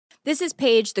This is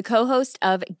Paige, the co-host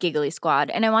of Giggly Squad,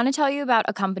 and I want to tell you about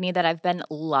a company that I've been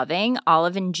loving,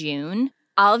 Olive & June.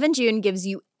 Olive & June gives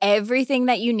you everything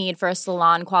that you need for a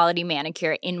salon-quality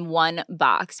manicure in one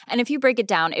box. And if you break it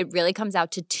down, it really comes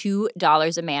out to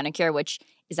 $2 a manicure, which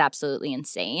is absolutely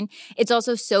insane. It's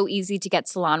also so easy to get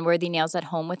salon-worthy nails at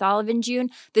home with Olive & June.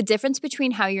 The difference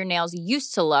between how your nails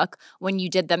used to look when you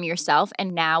did them yourself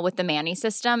and now with the Mani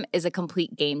system is a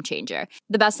complete game changer.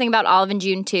 The best thing about Olive &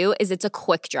 June, too, is it's a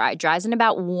quick dry. Dries in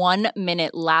about 1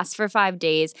 minute, lasts for 5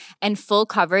 days, and full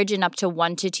coverage in up to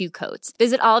 1 to 2 coats.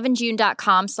 Visit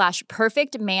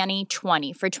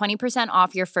oliveandjune.com/perfectmani20 for 20%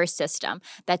 off your first system.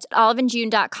 That's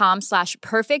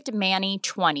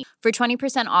oliveandjune.com/perfectmani20 for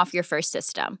 20% off your first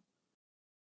system.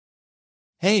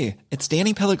 Hey, it's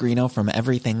Danny Pellegrino from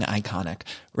Everything Iconic.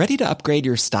 Ready to upgrade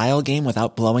your style game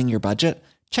without blowing your budget?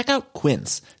 Check out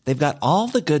Quince. They've got all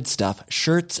the good stuff,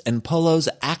 shirts and polos,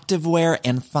 activewear,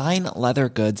 and fine leather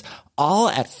goods, all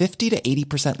at 50 to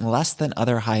 80% less than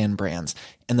other high-end brands.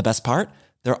 And the best part?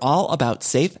 They're all about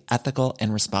safe, ethical,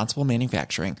 and responsible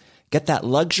manufacturing. Get that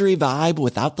luxury vibe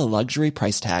without the luxury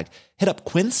price tag. Hit up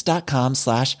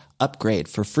quince.com/upgrade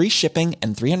for free shipping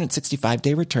and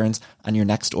 365-day returns on your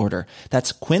next order.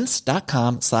 That's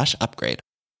quince.com/upgrade.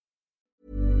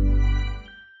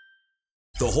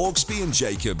 The Hawksby and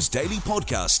Jacobs Daily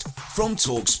Podcast from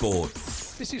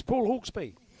TalkSport. This is Paul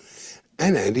Hawksby.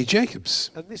 And Andy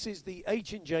Jacobs. And this is the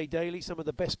H&J Daily, some of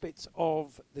the best bits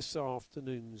of this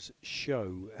afternoon's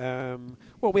show.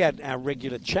 Well, we had our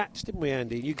regular chats, didn't we,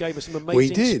 Andy? You gave us some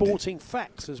amazing sporting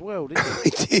facts as well, didn't you? I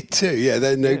did too, yeah,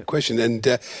 no question.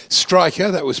 And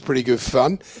Striker, that was pretty good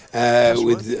fun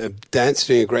with Dance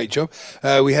doing a great job.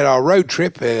 We had our road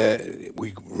trip.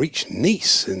 We reached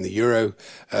Nice in the Euro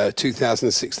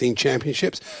 2016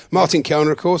 Championships. Martin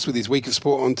Kellner, of course, with his Week of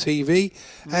Sport on TV.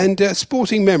 And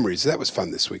Sporting Memories. That was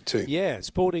fun this week too. Yeah,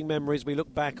 Sporting Memories. We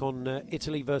look back on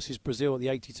Italy versus Brazil at the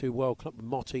 82 World Cup with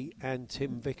Motti and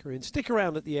Tim Vickering. Stick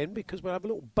around at the end because we'll have a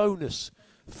little bonus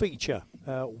feature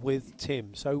with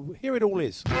Tim. So here it all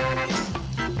is.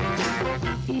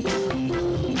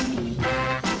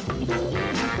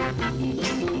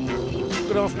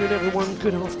 Good afternoon, everyone.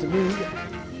 Good afternoon,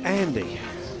 Andy.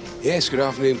 Yes, good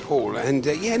afternoon, Paul. And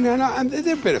they're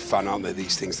a bit of fun, aren't they,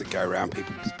 these things that go around?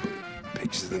 People put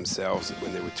pictures of themselves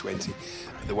when they were 20.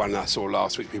 The one I saw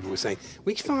last week, people were saying,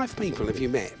 which 5 people have you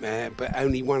met? But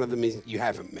only one of them is you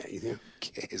haven't met. You know, who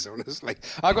cares, honestly?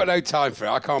 I've got no time for it.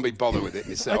 I can't be bothered with it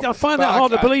myself. I find that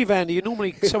hard to believe, Andy. You're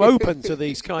normally so open to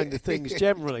these kind of things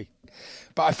generally.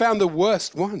 But I found the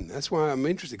worst one. That's why I'm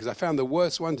interested, because I found the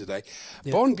worst one today.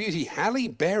 Yeah. Bond beauty Halle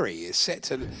Berry is set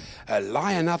to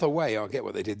lie another way. I'll get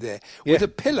what they did there. Yeah. With a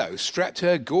pillow strapped to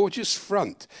her gorgeous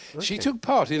front. Okay. She took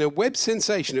part in a web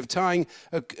sensation of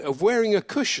wearing a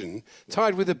cushion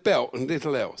tied with a belt and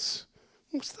little else.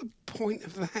 What's the point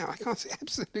of that? I can't see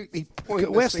absolutely pointless.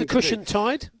 Where's the cushion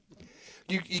tied?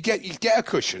 You get a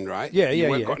cushion, right? Yeah.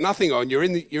 You've got nothing on. You're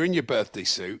in your birthday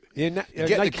suit. You get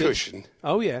naked. The cushion.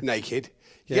 Oh yeah. Naked.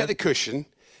 You get the cushion.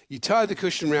 You tie the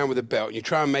cushion around with a belt, and you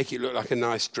try and make it look like a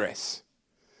nice dress.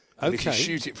 Okay. And if you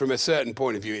shoot it from a certain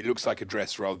point of view, it looks like a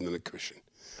dress rather than a cushion.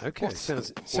 Okay,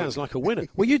 sounds like a winner.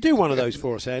 Will you do one of those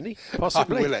for us, Andy?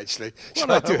 Possibly. I will, actually.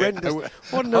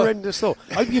 What an horrendous thought.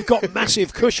 I hope you've got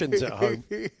massive cushions at home.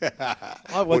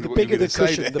 The bigger the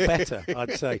cushion, the better,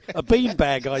 I'd say. A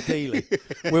beanbag, ideally,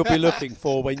 we'll be looking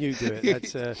for when you do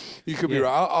it. You could be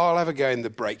right. I'll have a go in the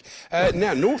break.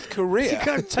 Now, North Korea. You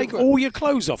can't take all your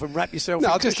clothes off and wrap yourself in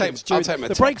cushions. I'll take my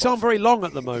top The breaks off. aren't very long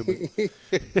at the moment.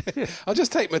 I'll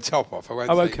just take my top off. I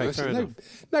won't okay, fair enough.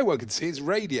 No one can see. It's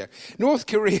radio. North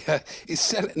Korea are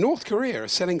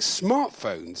selling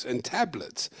smartphones and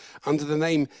tablets under the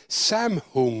name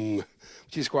Samsung,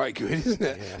 which is quite good, isn't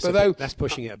it? Yeah, that's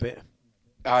pushing it a bit.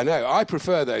 I know. I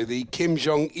prefer, though, the Kim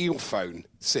Jong-il phone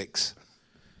 6.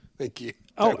 Thank you.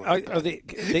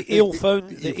 The eel phone,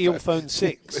 the eel phone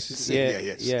 6.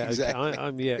 Yes,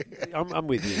 exactly. Okay. I'm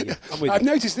with you. Yeah. I've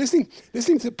noticed listening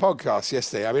to the podcast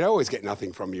yesterday. I mean, I always get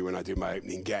nothing from you when I do my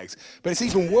opening gags, but it's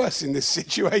even worse in this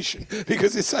situation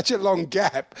because there's such a long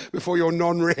gap before your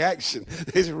non-reaction.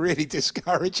 It's really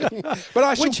discouraging. But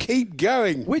I shall keep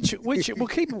going. Which will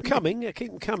keep them coming.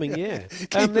 Keep them coming. Yeah,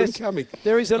 keep them coming.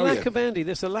 There is a lack of Andy.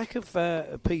 There's a lack of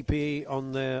PPE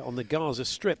on the Gaza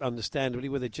Strip, understandably,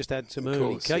 where they just had some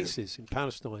early cases in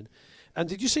Palestine. And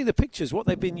did you see the pictures? What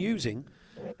they've been using?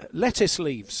 Lettuce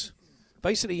leaves.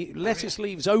 Basically, lettuce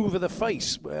leaves over the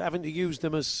face, having to use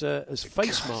them as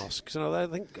face masks. And I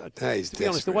think, to be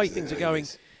honest, the way things are going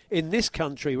in this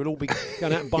country, we'll all be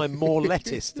going out and buying more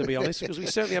lettuce, to be honest, because we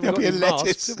certainly haven't got any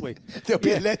masks, have we? There'll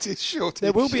be a lettuce shortage.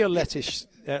 There will be a lettuce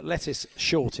lettuce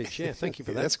shortage. Yeah, thank you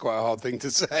for that. That's quite a hard thing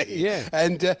to say. Yeah.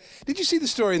 And did you see the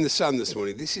story in The Sun this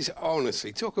morning? This is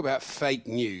honestly, talk about fake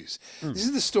news. This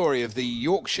is the story of the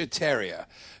Yorkshire Terrier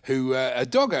who a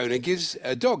dog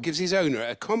gives his owner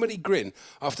a comedy grin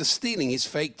after stealing his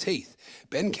fake teeth.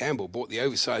 Ben Campbell bought the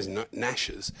oversized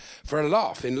gnashers for a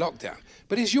laugh in lockdown,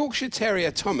 but his Yorkshire Terrier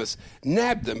Thomas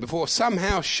nabbed them before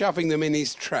somehow shoving them in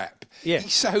his trap. Yeah. He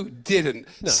so didn't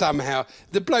somehow.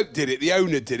 The bloke did it, the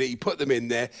owner did it, he put them in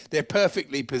there. They're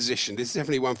perfectly positioned. This is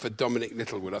definitely one for Dominic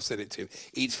Littlewood. I've said it to him.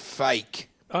 It's fake.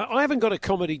 I haven't got a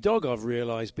comedy dog, I've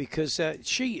realised, because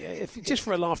just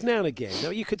for a laugh now and again, now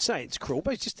you could say it's cruel,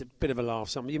 but it's just a bit of a laugh.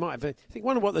 Something you might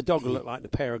wonder what the dog will look like in a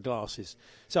pair of glasses.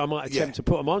 So I might attempt to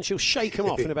put them on. She'll shake them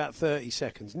off in about 30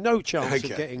 seconds. No chance of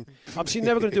getting. She's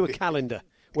never going to do a calendar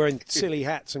wearing silly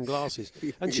hats and glasses.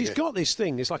 And she's got this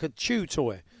thing. It's like a chew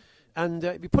toy. And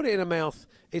if you put it in her mouth,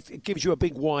 it gives you a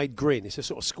big wide grin. It's a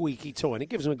sort of squeaky toy, and it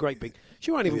gives them a great big.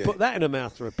 She won't even put that in her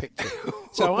mouth for a picture.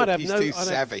 So I'd have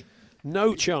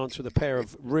no chance with a pair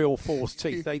of real false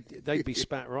teeth. They'd be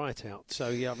spat right out. So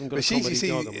yeah, I haven't got a comedy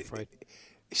dog, I'm afraid.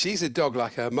 She's a dog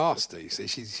like her master. You see,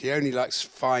 she only likes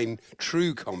fine,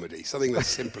 true comedy. Something as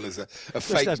simple as a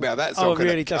fake mouth. That's not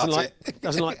really doesn't like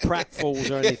pratfalls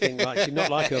or anything like. She's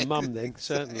not like her mum then,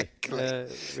 certainly.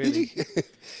 Really.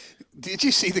 Did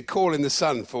you see the call in The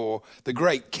Sun for the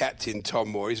great captain Tom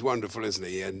Moore? He's wonderful, isn't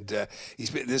he? And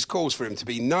there's calls for him to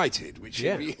be knighted, which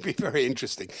would be very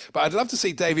interesting. But I'd love to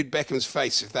see David Beckham's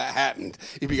face if that happened.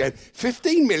 He'd be going,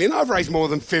 15 million? I've raised more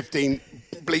than 15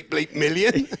 bleep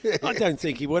million. I don't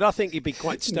think he would. I think he'd be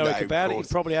quite stoic about it. He'd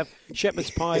probably have shepherd's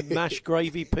pie, mashed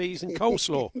gravy, peas and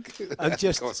coleslaw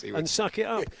and suck it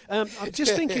up. I'm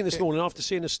just thinking this morning, after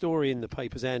seeing a story in the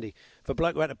papers, Andy, for a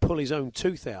bloke who had to pull his own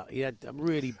tooth out. He had a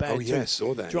really bad tooth, I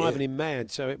saw that, driving him mad.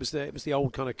 So it was the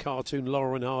old kind of cartoon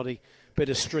Laurel and Hardy, bit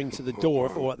of string to the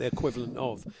door, or what the equivalent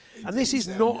of. And this is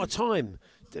not a time,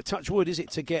 touch wood, is it,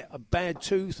 to get a bad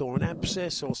tooth or an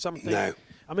abscess or something? No.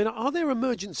 I mean, are there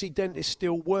emergency dentists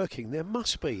still working? There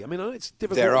must be. I mean, it's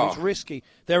difficult. There are. It's risky.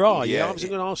 There are. Yeah, I was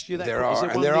going to ask you that. There are.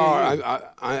 And there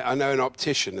are. I know an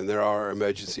optician, and there are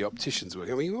emergency opticians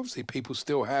working. I mean, obviously, people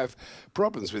still have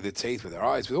problems with their teeth, with their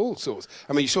eyes, with all sorts.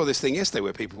 I mean, you saw this thing yesterday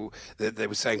where they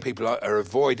were saying people are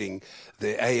avoiding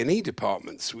the A&E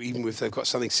departments, even if they've got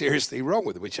something seriously wrong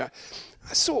with them, which I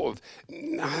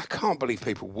can't believe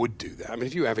people would do that. I mean,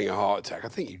 if you were having a heart attack, I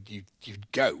think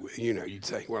you'd go. You'd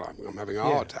say, "Well, I'm having a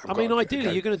heart attack." I mean,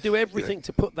 ideally, you're going to do everything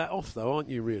to put that off, though, aren't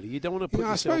you? Really, you don't want to put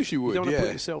yourself. I suppose you would. You don't want to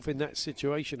put yourself in that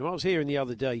situation. I was hearing the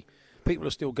other day, people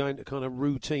are still going to kind of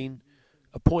routine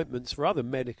appointments for other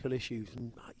medical issues,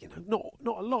 and not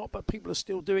a lot, but people are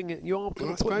still doing it. And you are,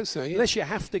 unless you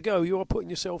have to go, you are putting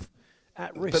yourself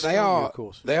at risk. But they are, of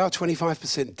course. They are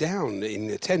 25% down in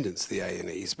attendance, the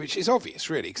A&Es, which is obvious,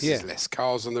 really, because there's less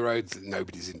cars on the roads,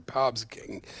 nobody's in pubs,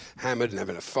 getting hammered and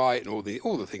having a fight, and all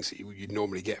the things that you'd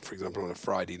normally get, for example, on a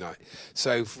Friday night.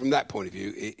 So from that point of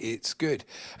view, it's good.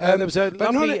 There was a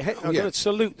lovely. I'm going to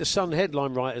salute the Sun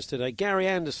headline writers today. Gary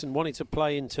Anderson wanted to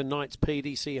play in tonight's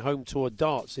PDC Home Tour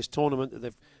Darts, this tournament that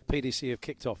the PDC have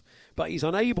kicked off, but he's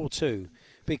unable to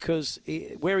because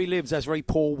where he lives has very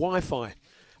poor Wi-Fi.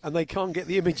 And they can't get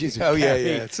the images of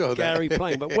Gary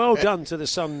playing. But well done to the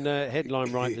Sun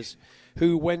headline writers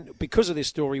who because of this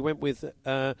story, went with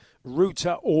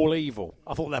Router All Evil.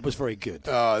 I thought that was very good.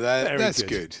 Oh, that's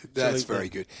good. That's very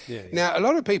good. Yeah. Now, a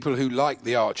lot of people who like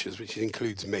the Archers, which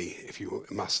includes me, if you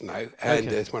must know, and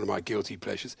it's one of my guilty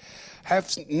pleasures,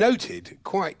 have noted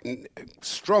quite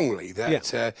strongly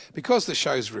that because the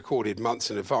show's recorded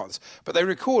months in advance, but they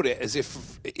record it as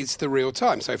if it's the real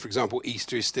time. So, for example,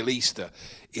 Easter is still Easter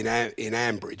in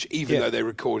Ambridge, even though they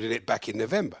recorded it back in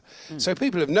November. So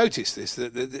people have noticed this,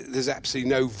 that there's absolutely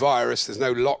no virus, there's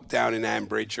no lockdown in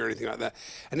Ambridge or anything like that.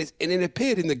 And it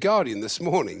appeared in The Guardian this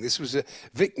morning. This was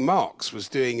Vic Marks was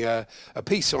doing a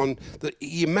piece on that.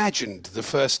 He imagined the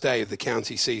first day of the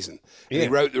county season. And he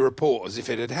wrote the report as if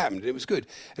it had happened. It was good.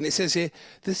 And it says here,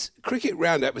 this cricket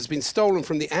roundup has been stolen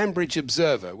from the Ambridge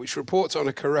Observer, which reports on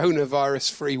a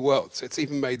coronavirus-free world. So it's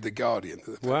even made The Guardian.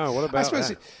 Wow, what about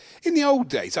that? In the old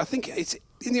days, I think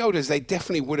they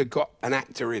definitely would have got an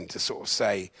actor in to sort of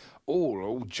say,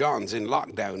 old John's in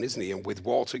lockdown, isn't he? And with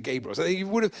Walter Gabriel. So they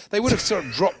would have sort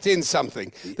of dropped in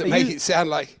something that made it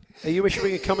sound like... Are you wishing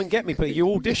we could come and get me, please?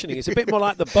 You're auditioning. It's a bit more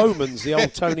like the Bowmans, the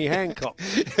old Tony Hancock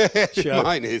show.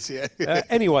 Mine is, yeah.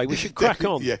 Anyway, we should crack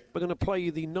on. Yeah. We're going to play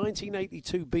you the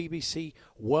 1982 BBC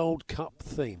World Cup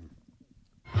theme.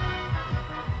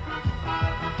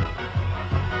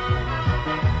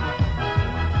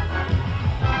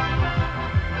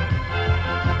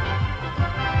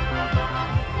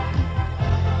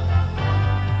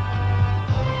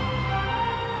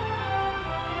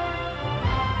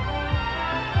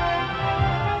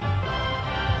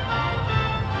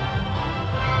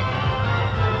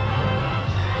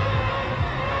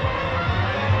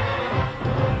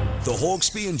 The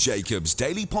Hawksbee and Jacobs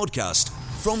Daily Podcast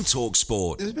from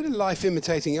TalkSport. There's a bit of life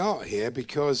imitating art here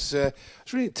because I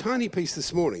was reading a tiny piece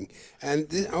this morning, and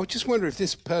I just wonder if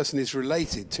this person is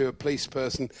related to a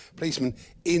policeman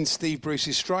in Steve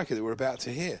Bruce's Striker that we're about to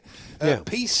hear.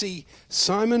 PC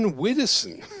Simon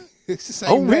Widdowson. It's the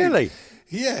same man. Really?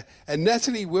 Yeah, and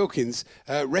Natalie Wilkins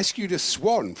rescued a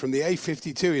swan from the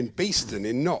A52 in Beeston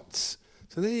in Notts.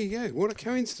 So there you go. What a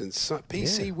coincidence.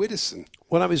 PC Widdowson.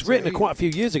 Well, it was written quite a few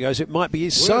years ago, so it might be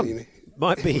his son.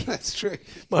 Might be. That's true.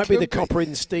 Might be the copper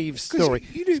in Steve's story.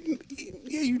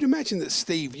 You'd imagine that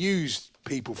Steve used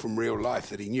people from real life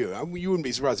that he knew. I mean, you wouldn't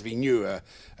be surprised if he knew a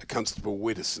Constable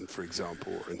Widdowson, for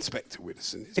example, or Inspector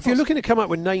Widdowson. If you're looking to come up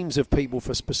with names of people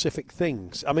for specific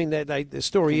things, I mean, the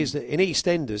story is that in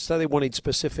EastEnders, so they wanted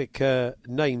specific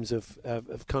names of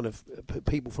kind of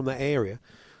people from that area.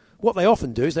 What they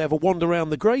often do is they have a wander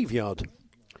around the graveyard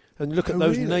and look at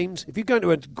those names. If you go to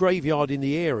a graveyard in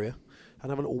the area and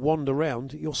have a little wander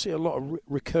around, you'll see a lot of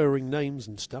recurring names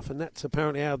and stuff, and that's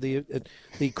apparently how the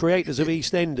creators of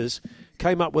EastEnders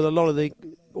came up with a lot of the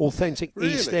authentic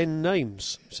East End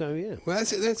names. So, yeah. Well,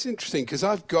 that's interesting, because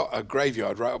I've got a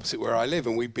graveyard right opposite where I live,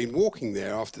 and we've been walking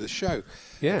there after the show.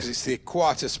 Yeah. Because it's the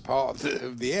quietest part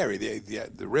of the area.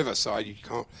 The riverside, you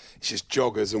can't. It's just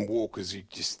joggers and walkers.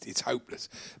 It's hopeless.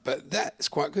 But that's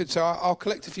quite good. So I'll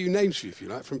collect a few names for you, if you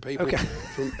like, from people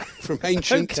from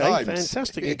ancient times.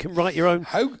 Fantastic. You can write your own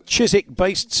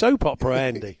Chiswick-based soap opera,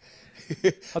 Andy.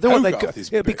 I don't know what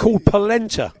it'd be called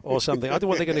Polenta or something. I don't know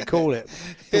what they're going to call it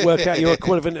to work out your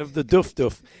equivalent of the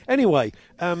Duff. Anyway,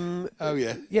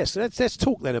 yes, let's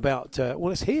talk then about,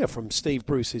 let's hear from Steve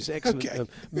Bruce's excellent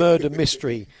murder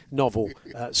mystery novel,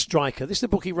 Striker. This is the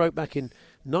book he wrote back in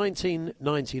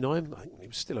 1999. I think he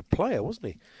was still a player, wasn't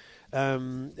he?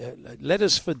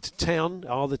 Leddersford Town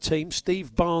are the team.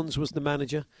 Steve Barnes was the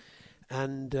manager.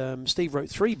 And Steve wrote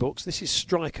 3 books. This is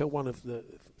Striker, one of the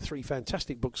 3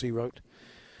 fantastic books he wrote.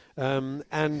 And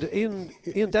Ian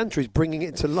Danter is bringing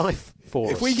it to life for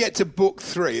us. If we get to book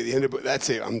 3 at the end of the book, that's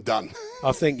it, I'm done.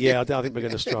 I think we're going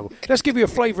to struggle. Let's give you a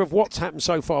flavour of what's happened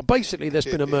so far. Basically, there's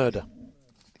been a murder.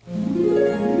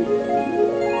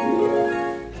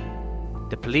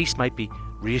 The police might be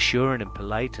reassuring and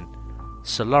polite, and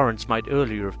Sir Lawrence might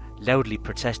earlier have loudly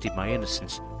protested my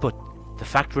innocence, but the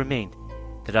fact remained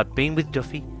that I'd been with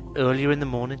Duffy earlier in the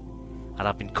morning, and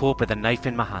I'd been caught with a knife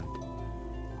in my hand.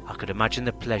 I could imagine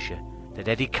the pleasure that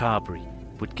Eddie Carberry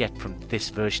would get from this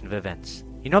version of events.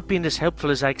 "You're not being as helpful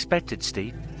as I expected,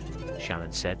 Steve,"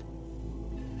 Shannon said.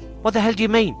 "What the hell do you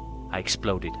mean?" I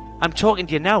exploded. "I'm talking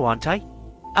to you now, aren't I?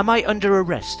 Am I under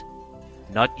arrest?"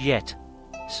 "Not yet,"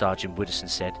 Sergeant Widdowson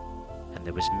said, and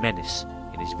there was menace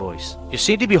in his voice. "You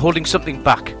seem to be holding something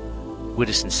back,"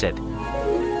 Widdowson said.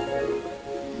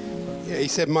 Yeah, he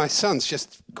said, my son's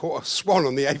just caught a swan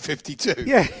on the A52.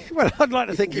 Yeah, well, I'd like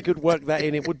to think you could work that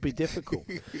in. It would be difficult.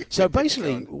 So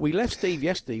basically, we left Steve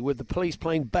yesterday with the police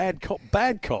playing bad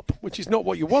cop, which is not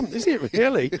what you want, is it,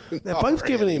 really? They're both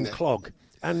giving him clog.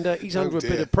 And he's under a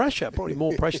bit of pressure, probably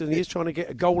more pressure than he is trying to get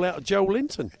a goal out of Joe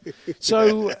Linton.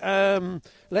 So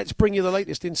let's bring you the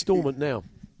latest instalment now.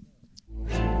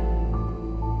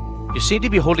 "You seem to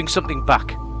be holding something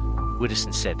back,"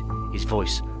 Widdowson said, his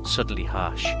voice suddenly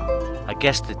harsh. I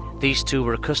guessed that these two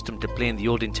were accustomed to playing the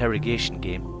old interrogation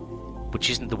game, which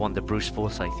isn't the one that Bruce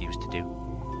Forsyth used to do.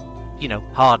 You know,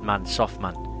 hard man, soft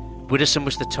man. Widdowson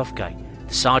was the tough guy,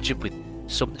 the sergeant with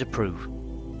something to prove.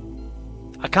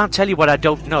 "I can't tell you what I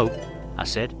don't know," I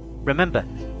said. "Remember,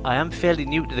 I am fairly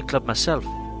new to the club myself."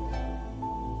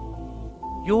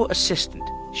 "Your assistant,"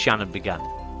 Shannon began.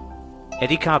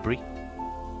 "Eddie Carberry.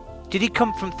 Did he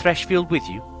come from Thresfield with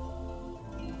you?"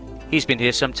 "He's been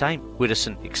here some time,"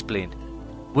 Widdowson explained.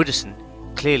 Widdowson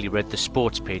clearly read the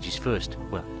sports pages first.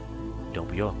 Well, don't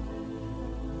we all?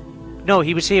 "No,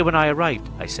 he was here when I arrived,"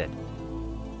 I said.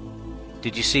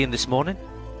 "Did you see him this morning?"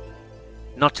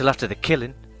 "Not till after the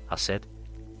killing," I said.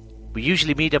 "We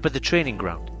usually meet up at the training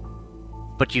ground."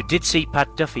 "But you did see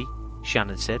Pat Duffy,"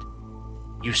 Shannon said.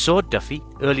 "You saw Duffy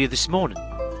earlier this morning."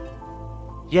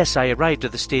 "Yes, I arrived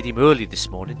at the stadium early this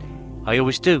morning. I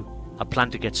always do. I plan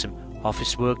to get some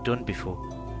office work done before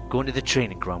going to the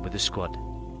training ground with the squad."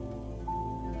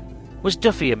 "Was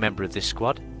Duffy a member of this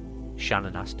squad?"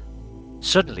 Shannon asked.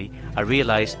 Suddenly, I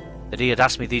realised that he had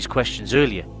asked me these questions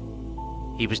earlier.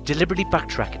 He was deliberately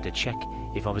backtracking to check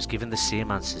if I was giving the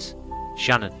same answers.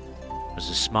 Shannon was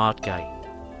a smart guy.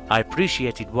 I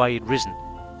appreciated why he'd risen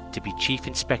to be Chief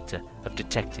Inspector of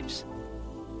Detectives.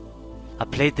 I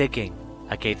played their game.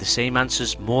 I gave the same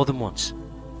answers more than once.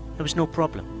 There was no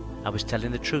problem. I was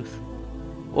telling the truth.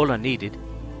 All I needed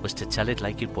was to tell it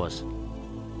like it was.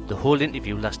 The whole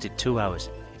interview lasted 2 hours.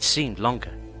 It seemed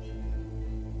longer.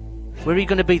 Where are you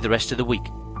going to be the rest of the week?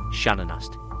 Shannon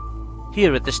asked.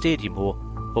 Here at the stadium or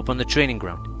up on the training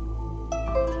ground?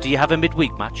 Do you have a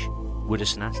midweek match?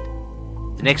 Wooderson asked.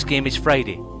 The next game is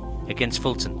Friday, against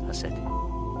Fulton, I said.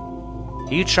 Are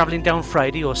you travelling down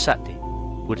Friday or Saturday?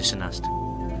 Wooderson asked.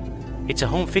 It's a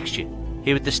home fixture,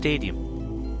 here at the stadium.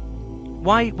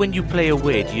 Why, when you play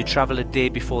away, do you travel a day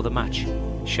before the match?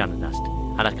 Shannon asked,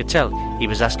 and I could tell he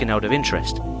was asking out of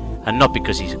interest, and not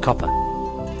because he's a copper.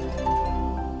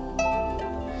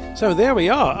 So there we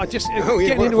are.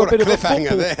 Getting into a bit of a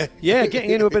football. There. Yeah,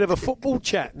 getting into a bit of a football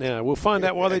chat now. We'll find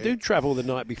out why they do travel the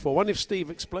night before. I wonder if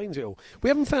Steve explains it all. We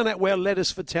haven't found out where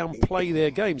Leadersford Town play their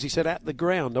games. He said at the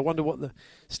ground. I wonder what the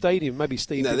stadium. Maybe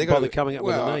Steve didn't bother coming up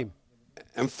with a name.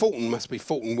 And Fulton must be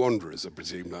Fulton Wanderers, I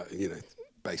presume.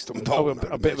 Based on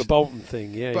Bolton. A bit of a Bolton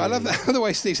thing, yeah. But I love that the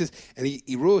way Steve says, and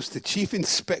he roars to Chief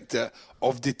Inspector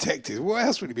of Detectives. What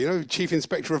else would he be? Chief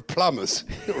Inspector of Plumbers.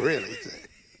 Not really.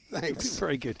 Thanks.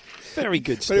 Very good. Very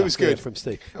good stuff. But it was good from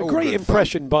Steve. A great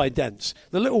impression by Dance.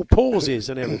 The little pauses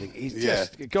and everything. He's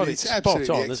just got it spot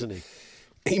on, isn't he?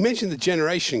 He mentioned the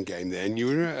generation game there, and you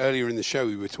were earlier in the show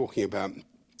we were talking about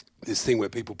this thing where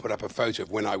people put up a photo of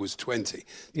when I was 20.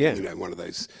 Yeah. One of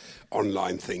those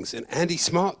online things. And Andy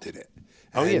Smart did it.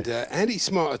 Oh, and yeah. Andy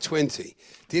Smart at 20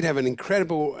 did have an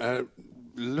incredible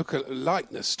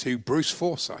likeness to Bruce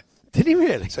Forsyth. Did he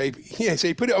really? So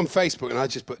he put it on Facebook, and I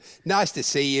just put "nice to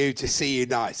see you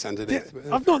nice" underneath.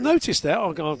 I've not noticed that.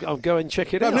 I'll go and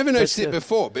check it out. I've never noticed it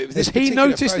before. But has he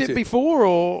noticed it before,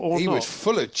 or he not? was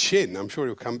full of chin. I'm sure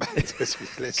he'll come back to us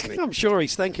with listening. I'm sure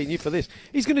he's thanking you for this.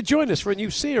 He's going to join us for a new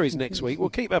series next week. We'll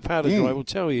keep our powder dry. We'll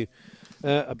tell you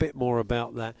a bit more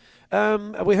about that.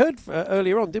 We heard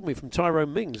earlier on, didn't we, from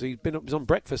Tyrone Mings? He was on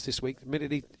Breakfast this week.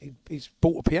 Admitted he's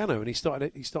bought a piano and he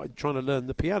started trying to learn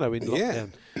the piano in lockdown,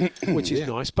 which is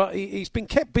nice. But he's been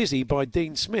kept busy by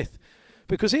Dean Smith,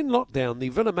 because in lockdown the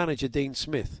Villa manager Dean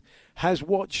Smith has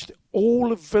watched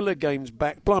all of Villa games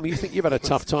back. Blimey, you think you've had a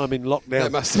tough time in lockdown?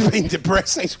 That must have been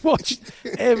depressing. He's watched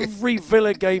every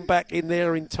Villa game back in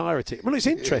their entirety. Well, it's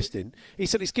interesting. He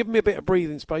said it's given me a bit of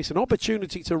breathing space, an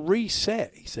opportunity to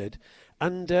reset. He said.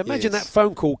 And imagine that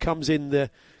phone call comes in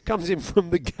from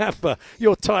the gaffer.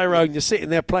 You're Tyrone, you're sitting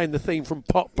there playing the theme from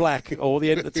Pot Black or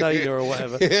The Entertainer or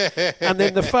whatever. And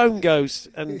then the phone goes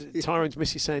and Tyrone's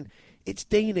missus saying, "It's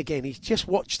Dean again. He's just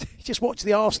watched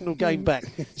the Arsenal game back.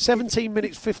 17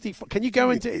 minutes 50. Can you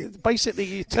go into basically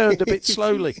you turned a bit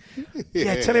slowly.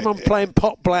 Yeah, tell him I'm playing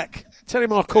Pot Black. Tell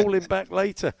him I'll call him back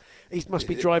later. He must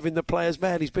be driving the players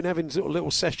mad. He's been having sort of little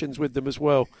sessions with them as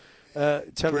well.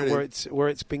 Tell them where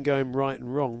it's been going right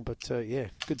and wrong, but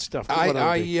good stuff.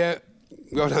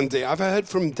 Well done, Dee. I've heard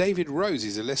from David Rose.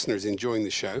 He's a listener. He's enjoying the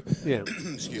show. Yeah.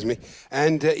 Excuse me.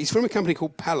 And he's from a company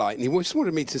called Palite, and he just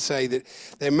wanted me to say that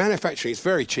their manufacturing is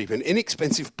very cheap, an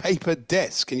inexpensive paper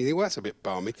desk. And you think, well, that's a bit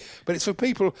balmy. But it's for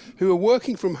people who are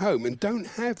working from home and don't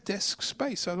have desk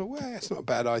space. So I thought, well, that's not a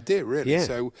bad idea, really. Yeah.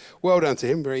 So well done to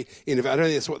him. Very innovative. I don't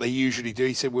think that's what they usually do.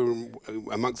 He said we're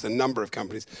amongst a number of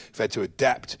companies who've had to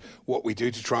adapt what we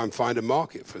do to try and find a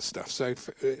market for stuff. So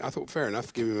I thought, fair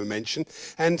enough, give him a mention.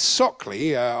 And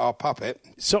Sockley, our puppet.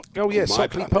 Sockley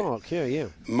Park,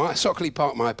 Sockley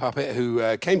Park, my puppet,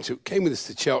 who came with us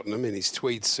to Cheltenham in his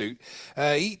tweed suit.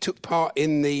 He took part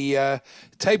in the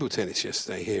table tennis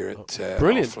yesterday here at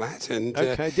our flat. And,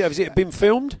 has it been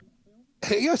filmed?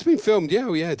 Yeah, it's been filmed.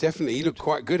 Yeah, definitely. He looked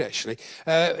quite good, actually.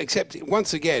 Except,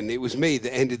 once again, it was me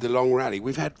that ended the long rally.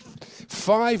 We've had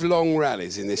 5 long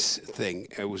rallies in this thing.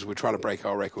 We're trying to break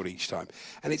our record each time.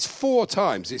 And it's 4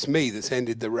 times it's me that's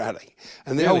ended the rally.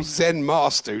 And the old Zen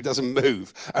master who doesn't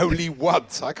move, only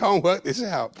once. I can't work this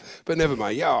out. But never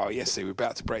mind. Yesterday we were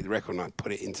about to break the record and I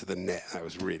put it into the net. That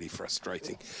was really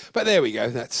frustrating. But there we go.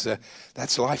 That's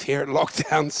life here at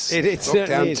Lockdowns. It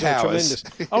certainly is. Tremendous.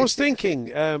 I was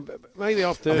thinking... maybe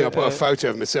after, I think I'll put a photo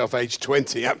of myself aged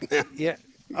 20 up now. Yeah.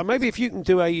 Maybe if you can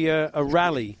do a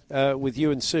rally with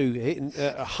you and Sue, hitting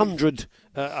a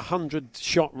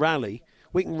 100-shot rally,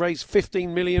 we can raise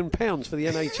 £15 million for the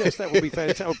NHS. That would be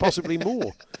fantastic, or possibly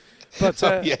more. But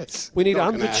yes, we need a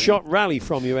 100-shot rally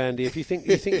from you, Andy. If you think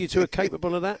you two are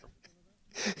capable of that?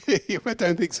 I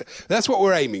don't think so. That's what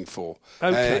we're aiming for.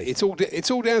 Okay. It's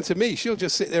all down to me. She'll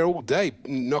just sit there all day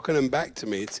knocking them back to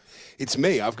me. It's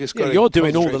me. I've just got. You're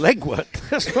doing all the legwork.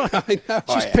 That's right. I know.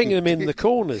 She's pinging them in the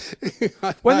corners.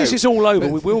 When this is all over,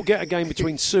 we will get a game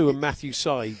between Sue and Matthew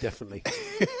Sy, definitely.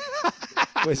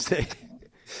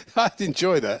 I'd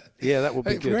enjoy that. Yeah, that would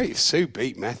be good. Great. If Sue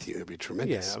beat Matthew, it'd be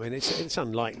tremendous. Yeah, I mean, it's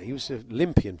unlikely. He was an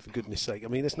Olympian, for goodness sake. I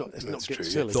mean, let's not get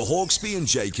silly. The Hawksbee and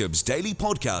Jacobs Daily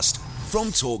Podcast from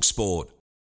TalkSport.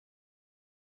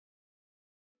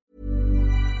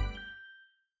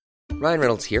 Ryan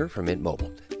Reynolds here from Mint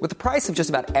Mobile. With the price of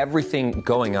just about everything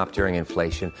going up during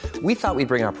inflation, we thought we'd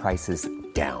bring our prices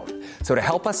down. So to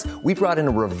help us, we brought in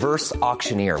a reverse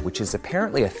auctioneer, which is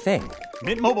apparently a thing.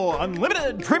 Mint Mobile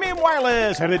Unlimited Premium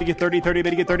Wireless. How to get 30, 30,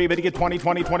 bit to get 30, bit to get 20,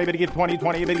 20, 20, bit to get 20,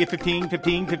 20, bit to get 15,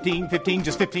 15, 15, 15,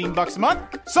 just $15 a month?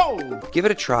 Sold! Give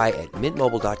it a try at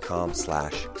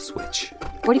mintmobile.com/switch.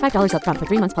 $45 up front for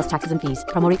 3 months plus taxes and fees.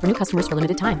 Promo rate for new customers for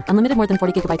limited time. Unlimited more than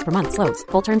 40 gigabytes per month. Slows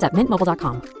full terms at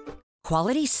mintmobile.com.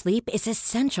 Quality sleep is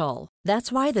essential.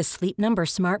 That's why the Sleep Number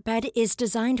Smart Bed is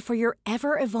designed for your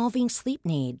ever-evolving sleep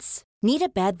needs. Need a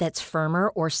bed that's firmer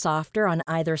or softer on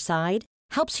either side?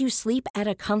 Helps you sleep at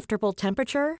a comfortable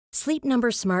temperature? Sleep Number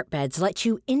Smart Beds let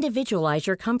you individualize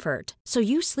your comfort, so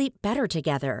you sleep better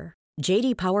together.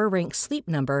 J.D. Power ranks Sleep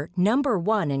Number number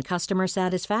 1 in customer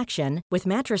satisfaction with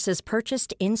mattresses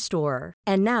purchased in-store.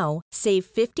 And now, save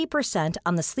 50%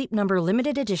 on the Sleep Number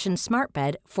Limited Edition Smart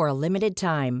Bed for a limited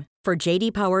time. For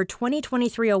J.D. Power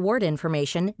 2023 award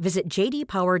information, visit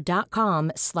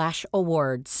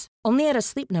jdpower.com/awards. Only at a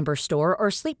Sleep Number store or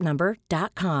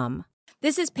sleepnumber.com.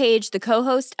 This is Paige, the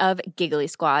co-host of Giggly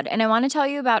Squad, and I want to tell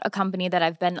you about a company that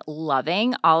I've been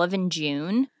loving, Olive &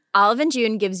 June. Olive &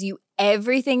 June gives you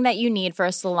everything that you need for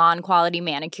a salon-quality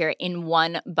manicure in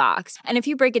one box. And if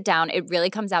you break it down, it really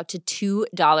comes out to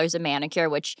 $2 a manicure,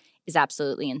 which is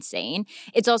absolutely insane.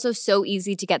 It's also so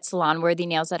easy to get salon-worthy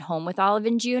nails at home with Olive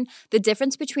 & June. The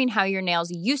difference between how your nails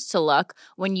used to look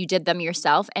when you did them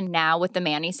yourself and now with the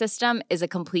Mani system is a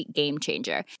complete game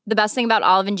changer. The best thing about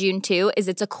Olive & June, too, is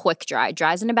it's a quick dry.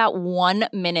 Dries in about 1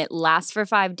 minute, lasts for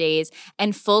 5 days,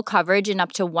 and full coverage in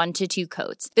up to 1 to 2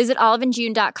 coats. Visit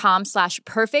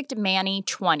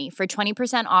oliveandjune.com/perfectmani20 for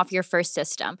 20% off your first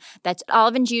system. That's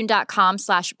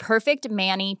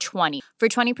oliveandjune.com/perfectmani20 for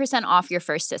 20% off your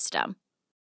first system.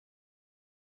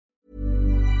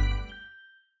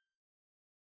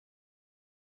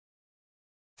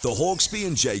 The Hawksby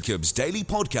and Jacobs Daily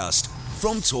Podcast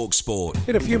from TalkSport.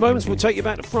 In a few moments, we'll take you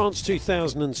back to France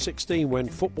 2016 when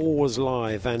football was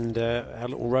live and our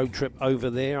little road trip over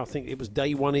there. I think it was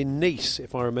day one in Nice,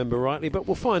 if I remember rightly, but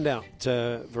we'll find out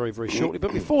very, very shortly.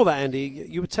 But before that, Andy,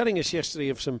 you were telling us yesterday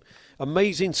of some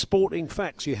amazing sporting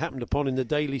facts you happened upon in the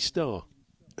Daily Star.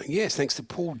 Yes, thanks to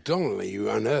Paul Donnelly, who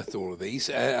unearthed all of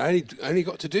these. I only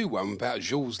got to do one about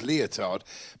Jules Léotard.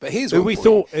 But here's what we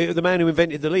thought, the man who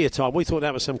invented the leotard, we thought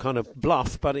that was some kind of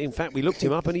bluff, but in fact we looked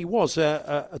him up and he was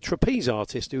a trapeze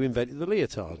artist who invented the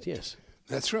leotard, yes.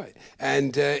 That's right.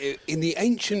 And in the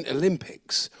ancient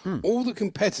Olympics, all the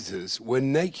competitors were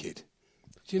naked.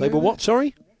 Do you know they were that? what,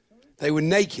 sorry? They were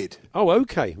naked. Oh,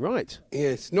 okay, right.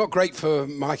 Yes, not great for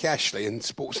Mike Ashley and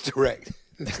Sports Direct.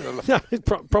 No,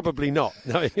 probably not.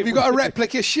 No, have you got a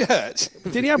replica shirt?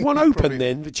 Did he have one open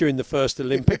then during the first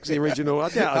Olympics, the original? I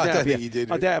doubt think he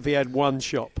did. I doubt if he had one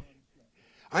shop.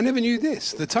 I never knew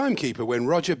this. The timekeeper when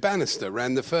Roger Bannister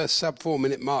ran the first sub-4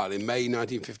 minute mile in May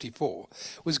 1954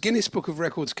 was Guinness Book of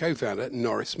Records co-founder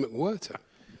Norris McWhirter.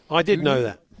 I did know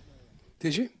that.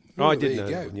 Did you? I did know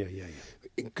there you that. go.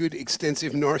 Yeah. Good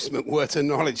extensive Norris McWhirter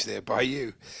knowledge there by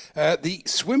you. The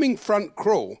swimming front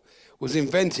crawl was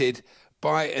invented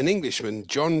by an Englishman,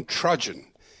 John Trudgeon,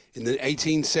 in the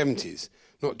 1870s.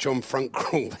 Not John Front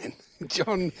Crawl then.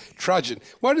 John Trudgeon.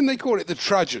 Why didn't they call it the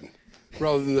Trudgeon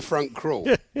rather than the front crawl?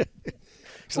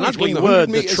 It's an ugly word,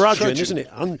 the trudgeon, isn't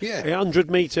it?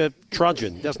 100-metre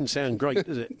trudgeon. Doesn't sound great,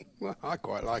 does it? Well, I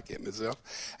quite like it myself.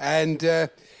 And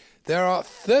there are...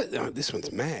 this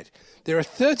one's mad. There are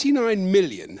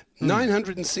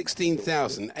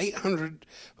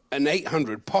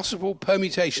 39,916,800 possible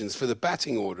permutations for the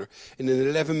batting order in an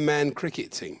 11-man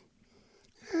cricket team.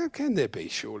 How can there be,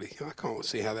 surely? I can't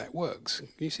see how that works. Can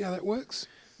you see how that works?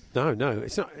 No,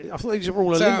 it's not. I thought these are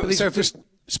all Olympic. These are just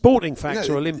sporting facts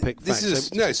or Olympic facts?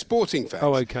 Sporting facts.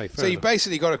 Oh, okay. So you've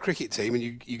basically got a cricket team and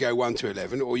you go 1 to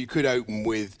 11, or you could open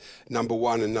with number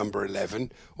 1 and number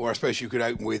 11, or I suppose you could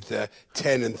open with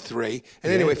 10 and 3.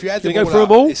 And anyway, if you add them all through up...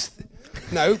 them all?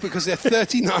 No, because there are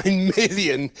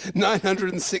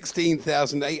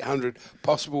 39,916,800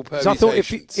 possible permutations. So I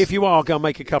thought if you are, go and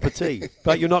make a cup of tea,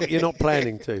 but you're not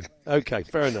planning to. Okay,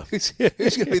 fair enough. Who's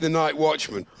going to be the night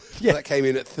watchman? Yeah. That came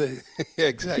in at... yeah,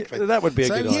 exactly. That would be a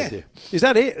good idea. Is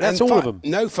that it? That's all of them?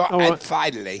 No, right.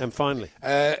 And finally.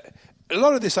 A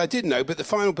lot of this I did know, but the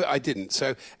final bit I didn't.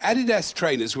 So Adidas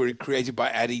trainers were created by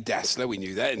Adi Dassler. We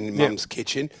knew that in Mum's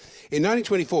kitchen. In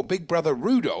 1924, big brother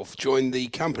Rudolf joined the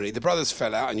company. The brothers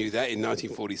fell out. I knew that in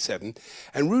 1947.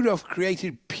 And Rudolf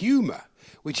created Puma,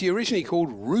 which he originally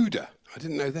called Ruder. I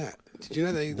didn't know that. Did you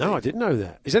know they? No, I didn't know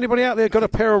that. Has anybody out there got a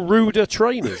pair of Ruder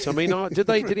trainers? I mean, did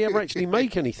he ever actually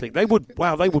make anything? They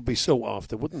would be sought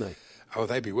after, wouldn't they? Oh,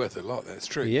 they'd be worth a lot, that's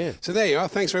true. Yeah. So there you are.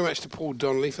 Thanks very much to Paul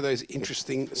Donnelly for those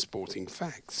interesting sporting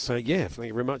facts. So, yeah, thank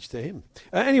you very much to him.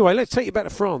 Anyway, let's take you back to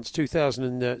France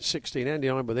 2016. Andy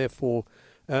and I were there for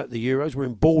the Euros. We're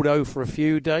in Bordeaux for a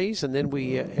few days, and then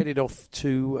we headed off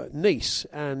to Nice.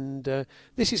 And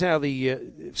this is how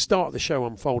the start of the show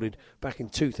unfolded back in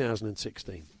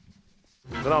 2016.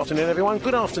 Good afternoon, everyone.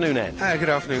 Good afternoon, Ed. Good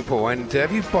afternoon, Paul. And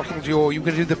have you bottled you're going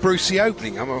to do the Brucey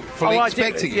opening? I'm fully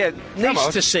expecting it. Yeah,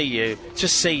 Nice to see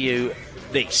you.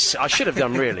 Nice. I should have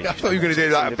done, really. I thought you were going to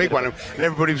do like a big one and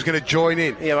everybody was going to join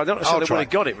in. Yeah, I don't know if I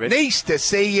got it, really. Nice to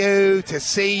see you.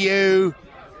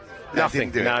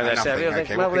 Nothing. No, that's nothing.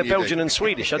 Okay, well, they're Belgian and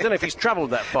Swedish. I don't know if he's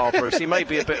travelled that far, Bruce. He may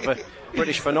be a bit of a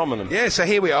British phenomenon. Yeah, so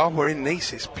here we are. We're in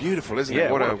Nice. It's beautiful, isn't it?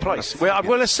 Yeah, what a place. Well,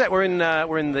 let's say we're in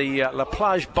the La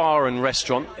Plage Bar and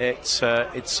Restaurant. It's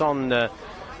on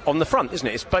the front, isn't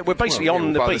it? We're basically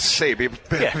on the beach. The sea.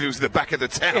 If it was the back of the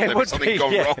town, there was something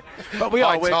gone wrong. But we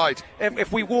are. Tide.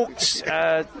 If we walked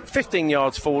 15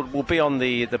 yards forward, we'll be on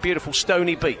the beautiful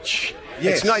stony beach.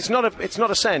 Yes. It's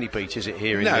not a sandy beach, is it?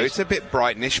 Here in no, Nice? It's a bit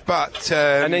Brightonish, but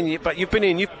but you've been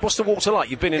in. What's the water like?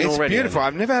 You've been in already. It's beautiful.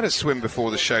 I've never had a swim before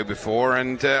the show before,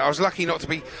 and I was lucky not to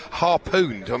be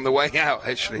harpooned on the way out.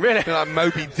 Actually, really, like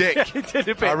Moby Dick. You did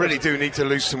a bit. I really do need to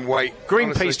lose some weight.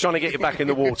 Greenpeace trying to get you back in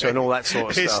the water and all that sort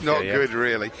of stuff. It's not good,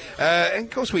 really. And of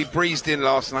course, we breezed in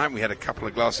last night. We had a couple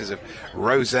of glasses of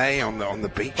rosé on the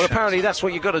beach. Well, apparently that's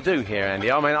what you've got to do here,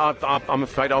 Andy. I mean, I'm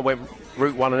afraid I went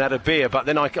Route 1 and had a beer, but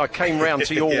then I came round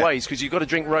to your ways because you've got to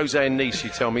drink rosé in Nice, you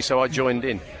tell me, so I joined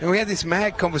in. And we had this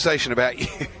mad conversation about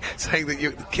you saying that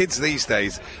the kids these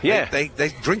days,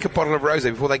 they drink a bottle of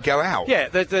rosé before they go out. Yeah,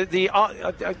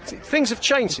 things have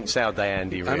changed since our day,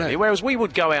 Andy, really. Whereas we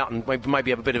would go out and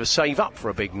maybe have a bit of a save up for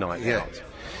a big night out.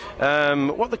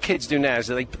 What the kids do now is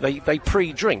that they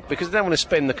pre-drink because they don't want to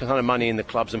spend the kind of money in the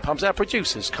clubs and pubs. Our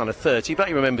producer's kind of 30, but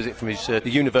he remembers it from his the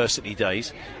university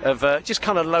days of just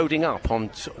kind of loading up on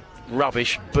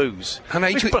rubbish booze. And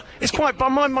it's quite.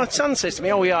 My son says to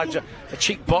me, "Oh yeah, a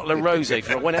cheap bottle of rosé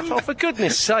for when I thought, for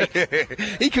goodness sake."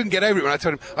 He couldn't get over it when I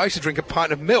told him I used to drink a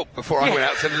pint of milk before I went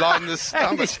out to line the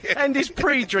stomach. and his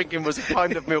pre-drinking was a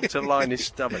pint of milk to line his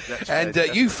stomach. And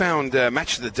you found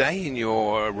Match of the Day in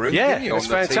your room. Yeah, didn't you, it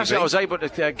was on the fantastic. TV? I was able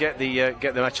to get the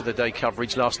Match of the Day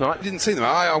coverage last night. I didn't see them.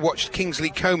 I watched Kingsley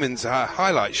Coman's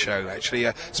highlight show, actually,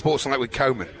 Sports Night with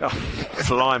Coman. Oh,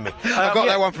 blimey. I got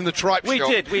that one from the Tripe We shop.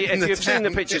 did. If you've seen the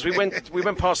pictures, we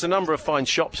went past a number of fine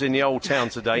shops in the old town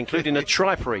today, including a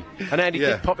tripery. And Andy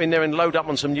did pop in there and load up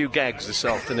on some new gags this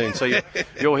afternoon. So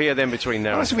you'll hear them between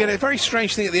now. Honestly, we had a very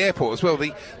strange thing at the airport as well.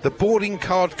 The boarding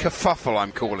card kerfuffle,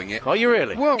 I'm calling it. Are you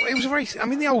really? Well, it was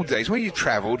in the old days when you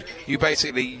travelled, you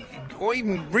basically, or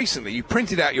even recently, you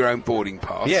printed out your own boarding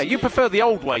pass. Yeah, you prefer the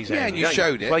old ways, Andy, and you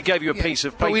showed it. They gave you a piece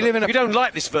of paper. But we live in you don't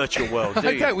like this virtual world, do you?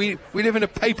 I don't. We live in a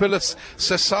paperless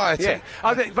society.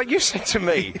 Yeah, but you said to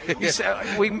me,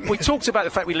 we talked about the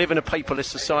fact we live in a paperless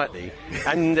society,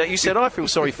 and you said, I feel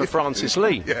sorry for Francis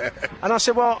Lee. Yeah. And I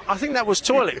said, well, I think that was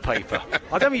toilet paper.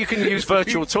 I don't think you can use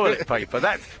virtual toilet paper.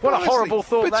 What a horrible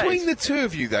thought that is. Between the two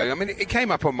of you, though, I mean, it came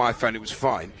up on my phone, it was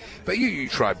fine. But you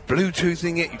tried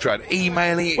Bluetoothing it, you tried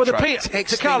emailing it, you tried texting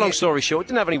to cut a long story short,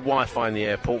 didn't have any Wi-Fi in the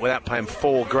airport without paying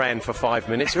 $4,000 for 5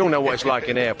 minutes. We all know what it's like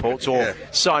in airports, or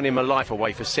signing my life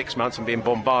away for 6 months and being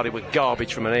bombarded with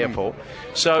garbage from an airport.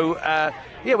 So,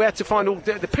 we had to find all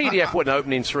the PDF wouldn't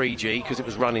open in 3G because it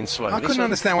was running slowly. I couldn't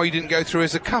understand why you didn't go through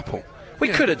as a couple. We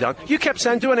could have done. You kept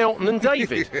saying doing Elton and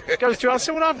David. Go through. I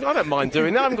said, well, I don't mind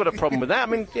doing that. I haven't got a problem with that.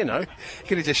 I mean, you know.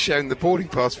 Could have just shown the boarding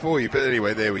pass for you. But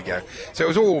anyway, there we go. So it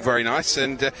was all very nice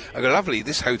and lovely.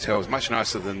 This hotel is much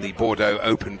nicer than the Bordeaux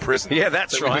Open Prison. Yeah,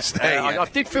 that's right. I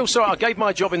did feel sorry. I gave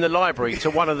my job in the library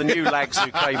to one of the new lags who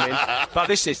came in. But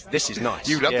this is nice.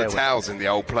 You love the towels in the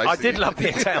old place. I did love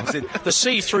the towels. The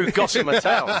see-through gossamer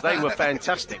towels. They were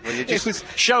fantastic. When you just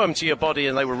show them to your body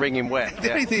and they were wringing wet.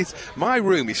 The only thing is, my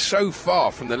room is so far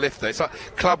from the lift there. It's like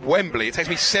Club Wembley. It takes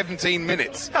me 17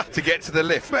 minutes to get to the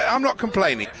lift. But I'm not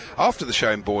complaining. After the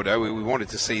show in Bordeaux, we wanted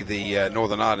to see the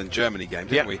Northern Ireland-Germany game,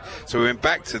 didn't we? So we went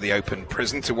back to the Open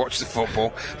Prison to watch the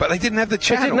football. But they didn't have the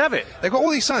channel. They didn't have it. They've got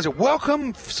all these signs of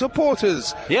welcome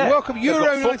supporters. Yeah. Welcome Euro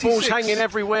 96. Footballs hanging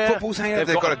everywhere. Footballs hanging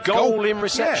everywhere. They've got a goal in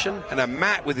reception. And a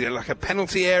mat with like a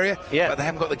penalty area. Yeah. But they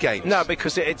haven't got the games. No,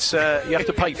 because it's you have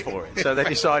to pay for it. So they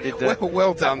decided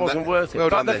well done. That wasn't worth it. Well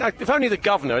done. If only the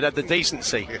governor had the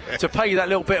decency to pay you that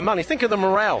little bit of money. Think of the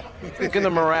morale. Think of the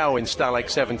morale in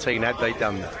Stalag 17 had they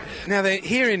done that. Now,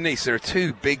 here in Nice, there are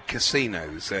two big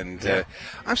casinos, and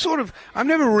I'm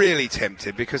never really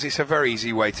tempted because it's a very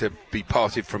easy way to be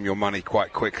parted from your money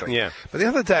quite quickly. Yeah. But the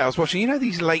other day I was watching,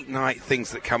 these late night things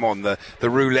that come on, the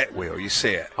roulette wheel, you see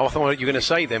it? Oh, I thought you were going to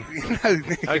say them. No.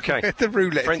 Okay. The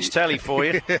roulette. French telly for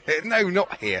you. No,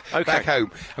 not here. Okay. Back home.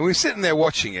 And we were sitting there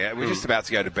watching it, and we were just about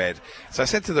to go to bed. So I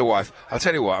said to the wife, I'll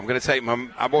tell you what, I'm going to take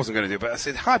I wasn't going to do it, but I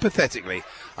said, hypothetically,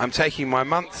 I'm taking my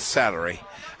month's salary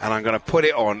and I'm going to put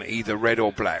it on either red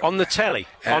or black. On the telly,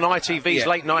 on ITV's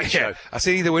late night show. I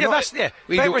said either we're not...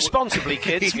 Very responsibly,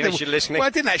 kids, in case you're listening. Well,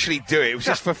 I didn't actually do it. It was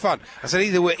just for fun. I said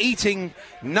either we're eating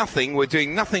nothing, we're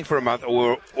doing nothing for a month,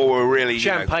 or we're really...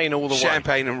 Champagne all the way.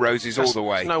 Champagne and roses all the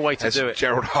way. There's no way to do it. As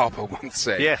Gerald Harper once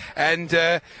said. Yeah.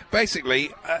 And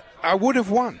basically, I would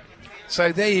have won.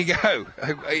 So there you go.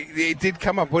 It did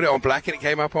come up, put it on black, and it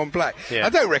came up on black. Yeah. I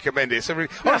don't recommend it. So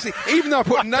honestly, even though I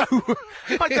put no...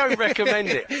 I don't recommend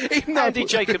it. Andy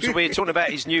Jacobs will be talking about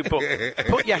his new book,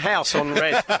 Put Your House on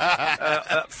Red,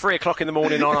 at 3 o'clock in the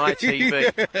morning on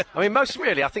ITV. I mean, I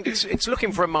think it's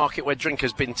looking for a market where drink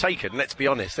has been taken, let's be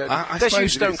honest. There's you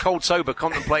stone cold sober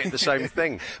contemplating the same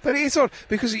thing. But it's odd,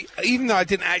 because even though I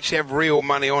didn't actually have real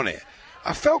money on it,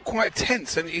 I felt quite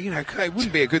tense, and it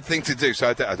wouldn't be a good thing to do. So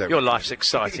I don't. Your life's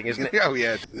exciting, isn't it? Oh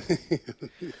yeah.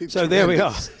 So there we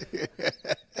are.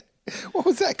 What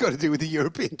was that got to do with the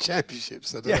European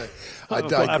Championships? I don't know. I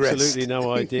digressed. I've got absolutely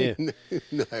no idea.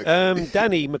 No.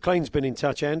 Danny McLean's been in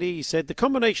touch, Andy. He said the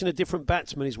combination of different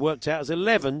batsmen is worked out as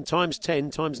 11 times 10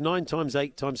 times 9 times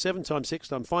 8 times 7 times 6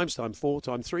 times 5 times 4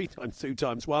 times 3 times 2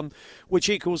 times 1, which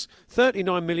equals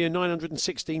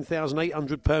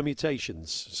 39,916,800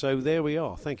 permutations. So there we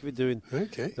are. Thank you for doing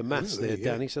the maths there,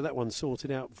 Danny. So that one's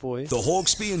sorted out for you. The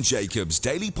Hawksbee and Jacobs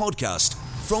Daily Podcast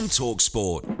from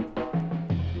TalkSport.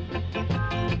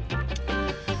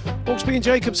 Hawksbee and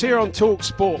Jacobs here on Talk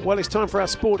Sport. Well, it's time for our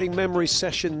sporting memories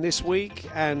session this week,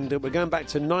 and we're going back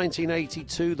to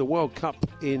 1982, the World Cup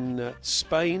in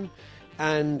Spain,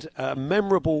 and a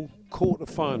memorable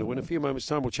quarter-final. In a few moments'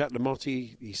 time, we'll chat to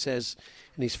Motti. He says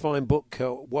in his fine book,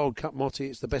 World Cup Motti,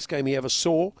 it's the best game he ever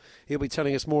saw. He'll be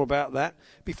telling us more about that.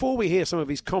 Before we hear some of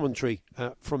his commentary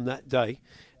from that day,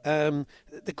 the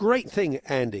great thing,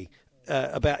 Andy,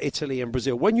 about Italy and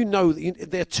Brazil, when you know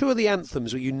they're two of the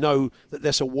anthems where you know that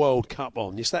there's a World Cup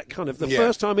on. It's that kind of the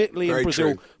first time Italy and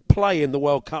Brazil play in the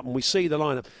World Cup and we see the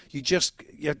lineup, you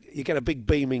get a big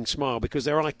beaming smile because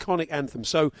they're iconic anthems.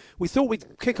 So we thought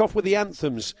we'd kick off with the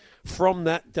anthems from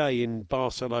that day in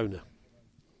Barcelona.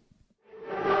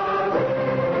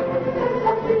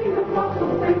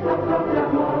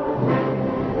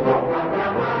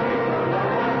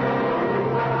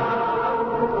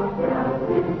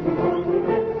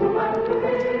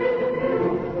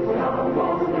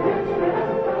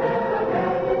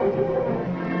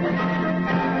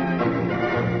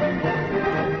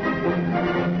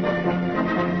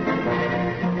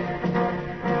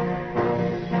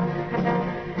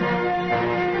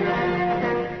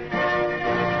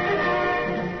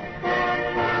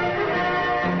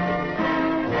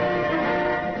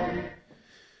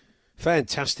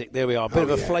 Fantastic. There we are. A bit of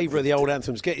a flavour of the old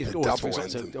anthems.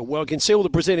 Well, you can see all the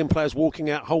Brazilian players walking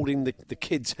out holding the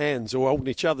kids' hands or holding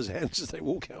each other's hands as they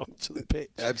walk out onto the pitch.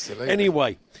 Absolutely.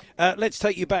 Anyway, let's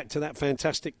take you back to that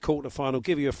fantastic quarter-final,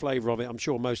 give you a flavour of it. I'm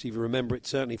sure most of you remember it,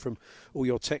 certainly from all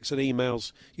your texts and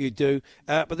emails you do.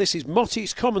 But this is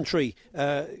Motti's commentary,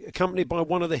 accompanied by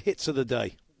one of the hits of the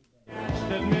day.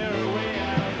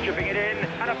 Chipping it in,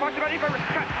 and a possibility for...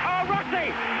 Oh,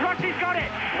 Rossi! Rossi's got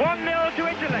it! 1-0 to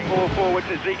Italy. Ball forward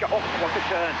to Zica. Oh, what a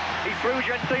turn. He threw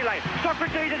Gentile.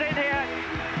 Socrates is in here.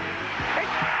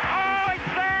 It's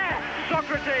there!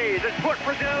 Socrates has put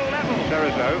Brazil level.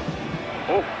 Cerezo.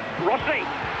 Oh, Rossi.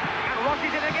 And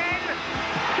Rossi's in again.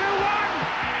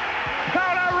 2-1.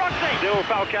 Paolo Rossi. Still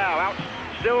Falcao out.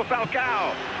 Still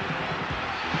Falcao.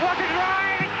 What a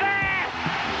drive! It's there!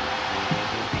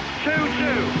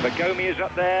 2-2. Bagomi is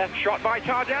up there. Shot by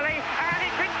Tardelli. And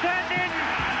it's been turned in.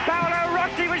 Paolo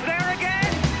Rossi was there again.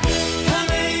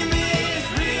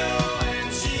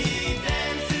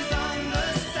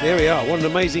 There we are. What an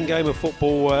amazing game of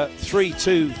football.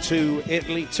 3-2 to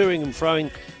Italy, toing and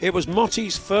froing. It was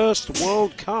Motti's first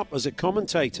World Cup as a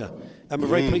commentator. And we're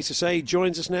very pleased to say he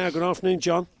joins us now. Good afternoon,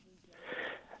 John.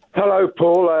 Hello,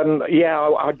 Paul.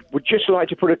 I would just like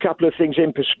to put a couple of things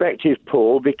in perspective,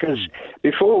 Paul, because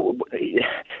before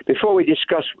we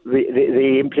discuss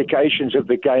the implications of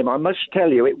the game, I must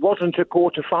tell you it wasn't a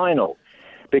quarter-final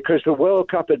because the World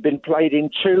Cup had been played in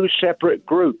two separate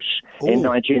groups in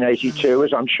 1982,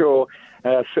 as I'm sure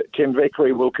Tim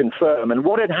Vickery will confirm. And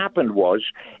what had happened was,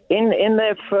 in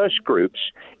their first groups,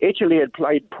 Italy had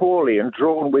played poorly and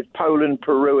drawn with Poland,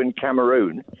 Peru and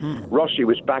Cameroon. Rossi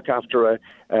was back after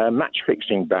a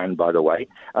match-fixing ban, by the way.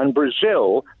 And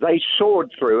Brazil, they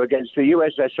soared through against the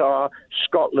USSR,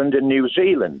 Scotland and New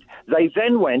Zealand. They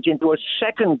then went into a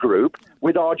second group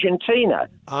with Argentina.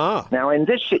 Now, in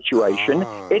this situation,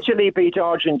 Italy beat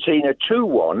Argentina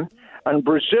 2-1 and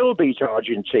Brazil beat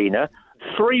Argentina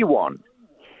 3-1.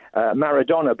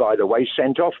 Maradona, by the way,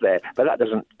 sent off there, but that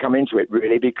doesn't come into it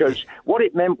really, because what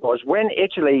it meant was when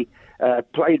Italy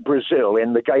played Brazil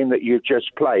in the game that you've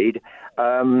just played,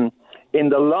 in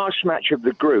the last match of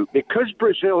the group, because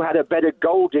Brazil had a better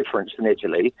goal difference than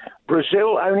Italy,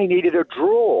 Brazil only needed a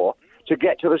draw to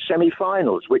get to the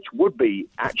semi-finals, which would be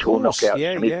actual knockout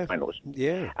semi-finals.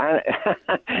 Yeah.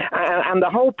 And the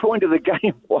whole point of the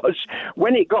game was,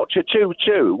 when it got to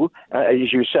 2-2,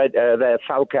 as you said, there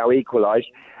Falcao equalised,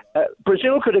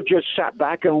 Brazil could have just sat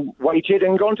back and waited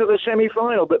and gone to the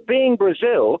semi-final. But being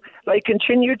Brazil, they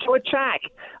continued to attack.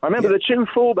 I remember the two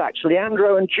fullbacks,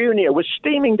 Leandro and Junior, were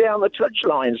steaming down the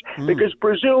touchlines because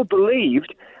Brazil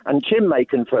believed, and Tim may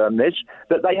confirm this,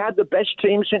 that they had the best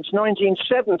team since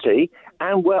 1970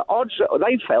 and were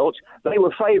they felt they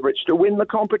were favourites to win the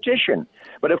competition.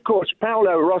 But of course,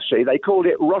 Paolo Rossi, they called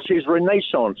it Rossi's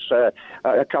Renaissance,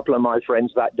 a couple of my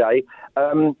friends that day.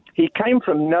 He came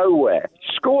from nowhere,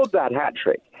 scored that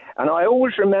hat-trick. And I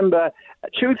always remember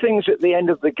two things at the end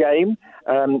of the game.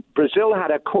 Brazil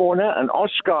had a corner and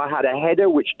Oscar had a header,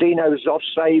 which Dino Zoff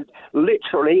saved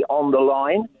literally on the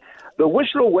line. The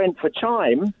whistle went for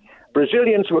time.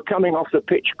 Brazilians were coming off the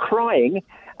pitch crying,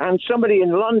 and somebody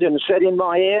in London said in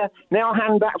my ear, "Now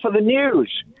hand back for the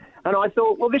news." And I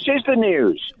thought, well, this is the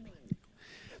news.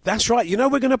 That's right. You know,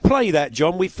 we're going to play that,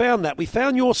 John. We found that. We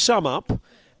found your sum up.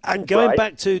 And going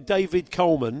back to David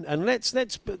Coleman, and let's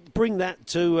bring that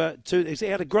to he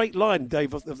had a great line,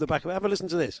 Dave, of the back of it. Have a listen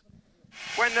to this.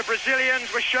 When the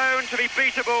Brazilians were shown to be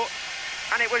beatable,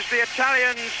 and it was the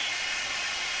Italians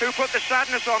who put the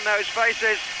sadness on those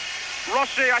faces,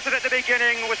 Rossi, I said at the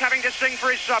beginning, was having to sing for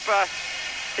his supper.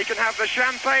 He can have the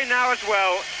champagne now as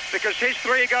well, because his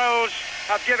 3 goals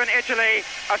have given Italy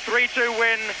a 3-2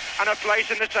 win and a place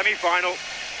in the semi-final.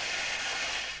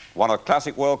 One of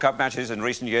classic World Cup matches in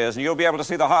recent years, and you'll be able to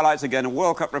see the highlights again in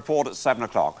World Cup Report at 7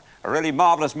 o'clock. A really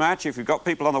marvellous match. If you've got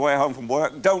people on the way home from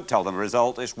work, don't tell them the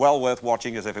result. It's well worth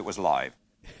watching as if it was live.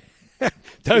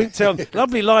 Don't tell them.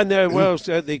 Lovely line there, well,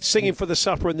 the singing for the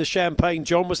supper and the champagne,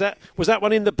 John. Was that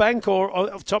one in the bank or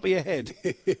off the top of your head?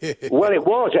 Well, it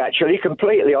was actually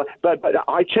completely. But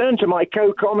I turned to my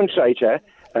co-commentator,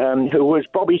 who was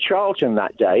Bobby Charlton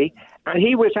that day, and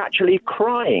he was actually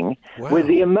crying with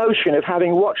the emotion of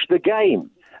having watched the game.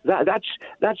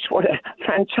 That's what a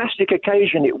fantastic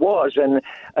occasion it was. And,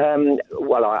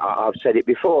 I've said it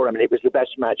before. I mean, it was the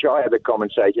best match I ever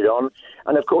commentated on.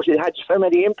 And, of course, it had so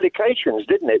many implications,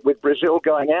 didn't it, with Brazil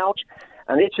going out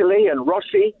and Italy and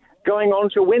Rossi going on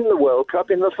to win the World Cup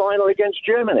in the final against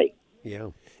Germany. Yeah.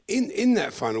 In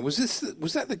that final, was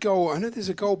that the goal? I know there's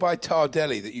a goal by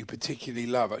Tardelli that you particularly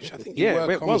love. Actually, I think you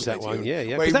were it was that one.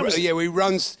 Yeah. Where he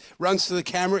runs to the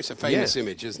camera. It's a famous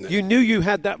image, isn't it? You knew you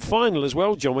had that final as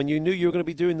well, John, when you knew you were going to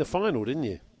be doing the final, didn't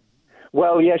you?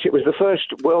 Well, yes, it was the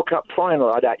first World Cup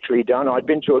final I'd actually done. I'd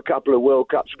been to a couple of World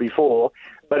Cups before.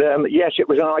 But, yes, it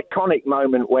was an iconic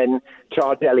moment when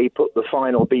Tardelli put the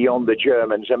final beyond the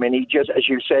Germans. I mean, he just, as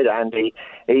you said, Andy,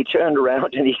 he turned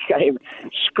around and he came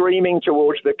screaming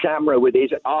towards the camera with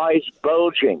his eyes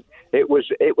bulging. It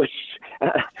was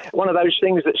one of those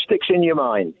things that sticks in your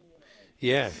mind.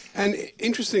 Yeah. And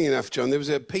interesting enough, John, there was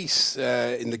a piece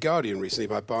in The Guardian recently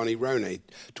by Barney Ronay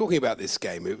talking about this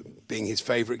game being his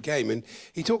favourite game. And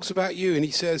he talks about you and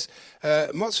he says,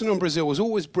 Mozart on Brazil was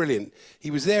always brilliant. He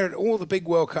was there at all the big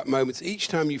World Cup moments. Each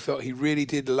time you felt he really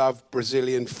did love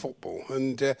Brazilian football.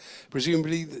 And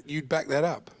presumably you'd back that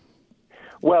up.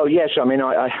 Well, yes. I mean,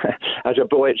 I as a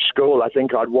boy at school, I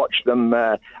think I'd watched them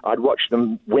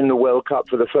win the World Cup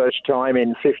for the first time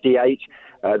in '58.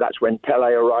 That's when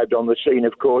Pelé arrived on the scene,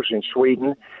 of course, in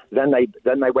Sweden. Then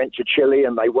they went to Chile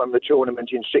and they won the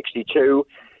tournament in '62.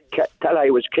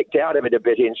 Pelé was kicked out of it a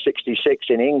bit in '66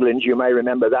 in England. You may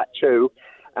remember that too.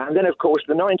 And then, of course,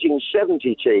 the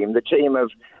 1970 team, the team of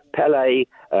Pelé,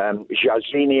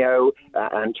 Jairzinho,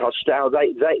 and Tostão,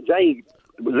 they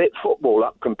lit football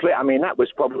up completely. I mean, that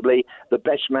was probably the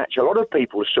best match a lot of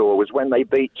people saw was when they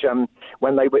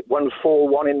won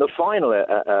 4-1 in the final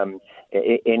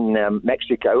in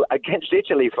Mexico against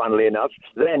Italy, funnily enough.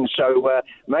 Then, so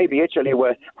maybe Italy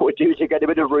were due to get a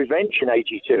bit of revenge in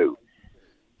 '82.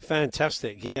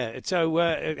 Fantastic, yeah. So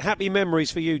happy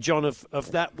memories for you, John,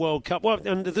 of that World Cup. Well,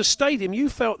 and the stadium, you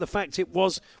felt the fact it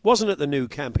wasn't at the Nou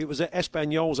Camp, it was at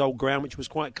Espanyol's old ground, which was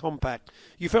quite compact.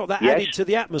 You felt that added to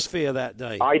the atmosphere that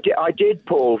day? I did,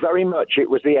 Paul, very much. It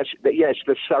was the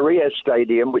Sarria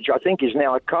Stadium, which I think is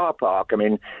now a car park. I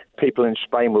mean, people in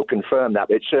Spain will confirm that,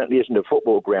 but it certainly isn't a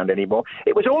football ground anymore.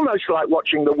 It was almost like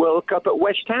watching the World Cup at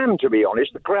West Ham, to be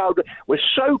honest. The crowd was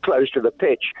so close to the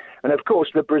pitch. And, of course,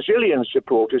 the Brazilian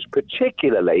supporters,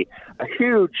 particularly, a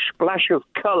huge splash of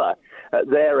colour at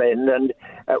their end. And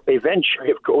eventually,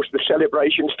 of course, the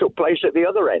celebrations took place at the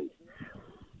other end.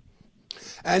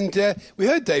 And we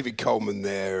heard David Coleman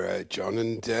there, John,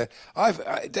 and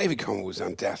David Coleman was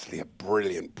undoubtedly a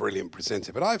brilliant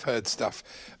presenter. But I've heard stuff,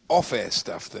 off-air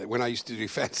stuff, that when I used to do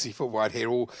fantasy football, I'd hear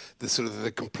all the sort of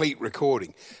the complete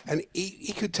recording, and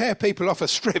he could tear people off a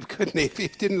strip, couldn't he? If he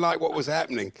didn't like what was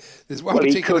happening. There's one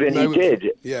particular moment. He could, and he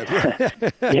did. Yeah.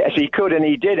 Yes, he could, and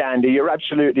he did, Andy. You're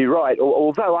absolutely right.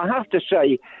 Although I have to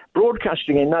say,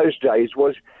 broadcasting in those days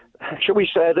was, shall we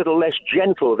say, a little less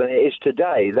gentle than it is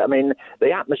today. I mean,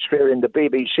 the atmosphere in the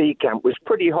BBC camp was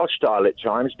pretty hostile at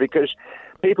times because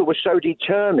people were so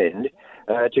determined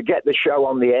to get the show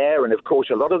on the air. And, of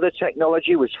course, a lot of the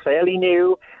technology was fairly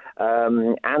new.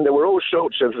 And there were all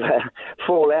sorts of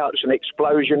fallouts and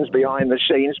explosions behind the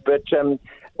scenes. But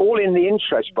all in the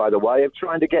interest, by the way, of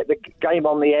trying to get the game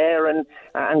on the air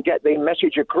and get the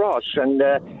message across. And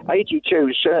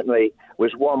 82 certainly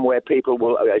was one where people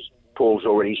will, as Paul's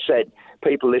already said,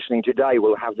 people listening today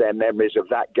will have their memories of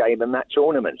that game and that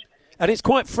tournament. And it's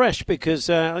quite fresh because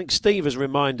I think Steve has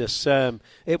reminded us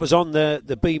it was on the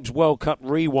Beebs World Cup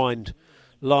Rewind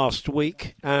last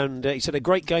week, and he said a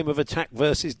great game of attack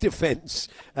versus defence,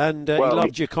 and he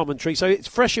loved your commentary. So it's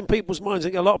fresh in people's minds. I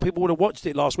think a lot of people would have watched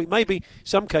it last week, maybe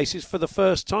some cases for the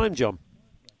first time, John.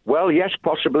 Well, yes,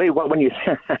 possibly. Well, when you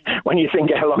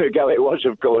think how long ago it was,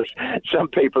 of course, some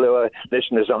people who are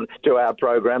listeners to our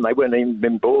programme, they weren't even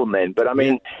been born then. But, I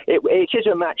mean, it is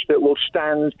a match that will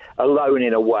stand alone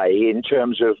in a way in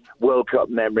terms of World Cup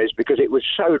memories because it was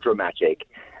so dramatic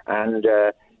and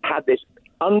had this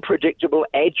unpredictable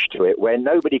edge to it where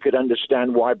nobody could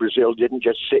understand why Brazil didn't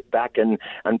just sit back and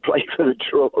play for the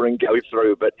draw and go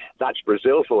through. But that's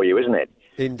Brazil for you, isn't it?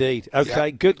 Indeed. Okay, yeah,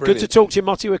 good to talk to you,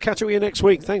 Motti. We'll catch up with you next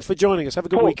week. Thanks for joining us. Have a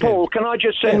good weekend. Paul, can I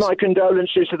just send my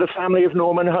condolences to the family of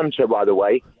Norman Hunter, by the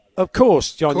way? Of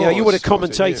course, John. Yeah, you would have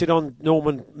commentated on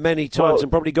Norman many times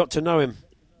and probably got to know him.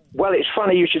 Well, it's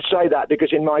funny you should say that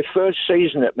because in my first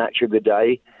season at Match of the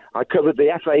Day, I covered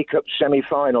the FA Cup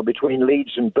semi-final between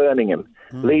Leeds and Birmingham.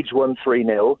 Leeds won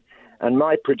 3-0. And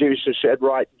my producer said,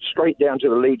 right, straight down to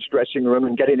the Leeds dressing room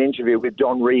and get an interview with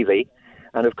Don Revie.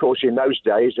 And, of course, in those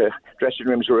days, dressing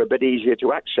rooms were a bit easier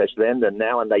to access then than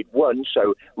now, and they'd won.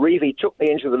 So Revie took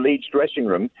me into the Leeds dressing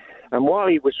room, and while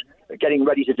he was getting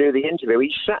ready to do the interview,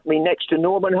 he sat me next to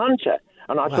Norman Hunter.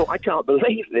 And I thought, I can't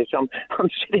believe this. I'm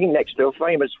sitting next to a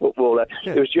famous footballer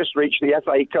who's just reached the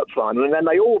FA Cup final. And then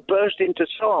they all burst into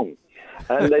song.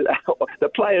 And the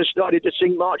players started to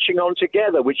sing Marching On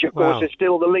Together, which, of course, is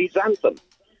still the Leeds anthem.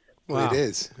 Wow. It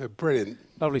is. Brilliant.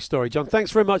 Lovely story, John.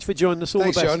 Thanks very much for joining us. All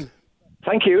Thanks, the best. John.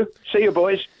 Thank you. See you,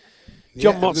 boys.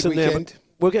 John Motson there.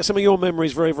 We'll get some of your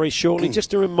memories very, very shortly.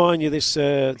 Just to remind you, this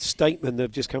statement that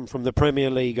have just come from the Premier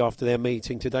League after their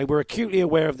meeting today. We're acutely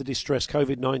aware of the distress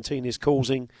COVID-19 is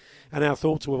causing, and our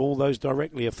thoughts are with all those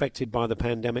directly affected by the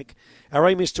pandemic. Our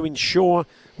aim is to ensure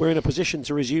we're in a position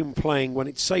to resume playing when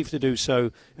it's safe to do so,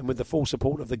 and with the full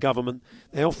support of the government.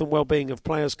 The health and well-being of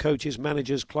players, coaches,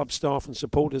 managers, club staff and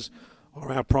supporters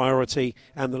are our priority,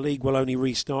 and the league will only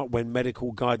restart when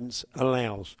medical guidance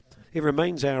allows. It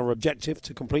remains our objective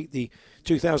to complete the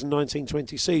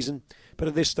 2019-20 season, but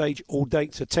at this stage all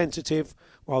dates are tentative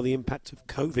while the impact of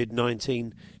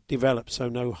COVID-19 develops, so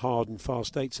no hard and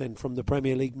fast dates then from the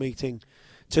Premier League meeting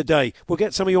today. We'll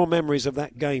get some of your memories of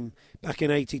that game back in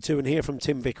 82 and hear from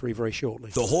Tim Vickery very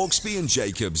shortly. The Hawksbee and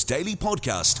Jacobs Daily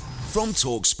Podcast from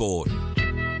TalkSport.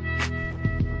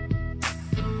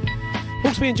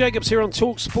 Hawksbee and Jacobs here on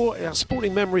TalkSport. Our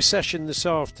sporting memory session this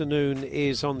afternoon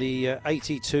is on the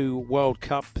 82 World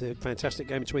Cup, the fantastic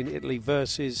game between Italy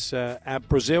versus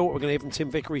Brazil. We're going to hear from Tim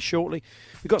Vickery shortly.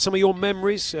 We've got some of your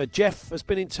memories. Jeff has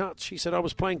been in touch. He said, I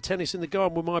was playing tennis in the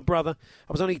garden with my brother.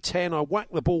 I was only 10. I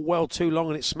whacked the ball well too long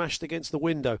and it smashed against the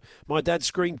window. My dad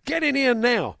screamed, get in here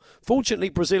now. Fortunately,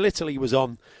 Brazil-Italy was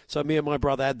on, so me and my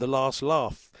brother had the last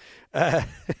laugh.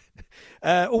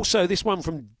 Also, this one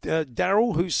from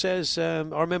Daryl, who says, I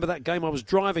remember that game. I was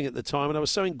driving at the time and I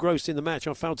was so engrossed in the match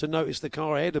I failed to notice the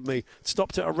car ahead of me,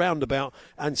 stopped at a roundabout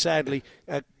and sadly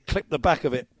clipped the back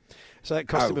of it. So that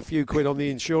cost him a few quid on the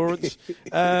insurance.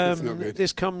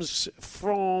 This comes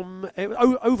from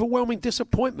overwhelming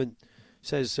disappointment,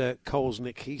 says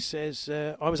Kolsnick. He says,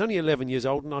 I was only 11 years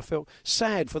old and I felt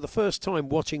sad for the first time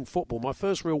watching football. My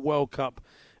first real World Cup,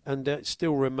 and it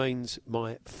still remains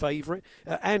my favourite.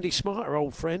 Andy Smart, our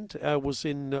old friend, was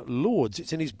in Lourdes.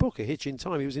 It's in his book, A Hitch in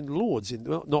Time. He was in Lourdes,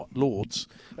 not Lourdes,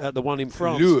 the one in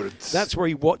France. Lourdes. That's where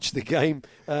he watched the game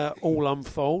all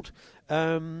unfold.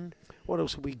 What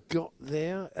else have we got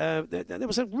there? There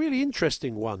was a really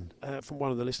interesting one from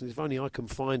one of the listeners, if only I can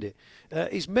find it.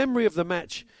 His memory of the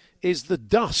match is the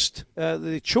dust,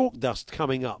 the chalk dust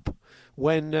coming up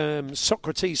when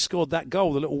Socrates scored that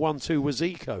goal, the little 1-2 with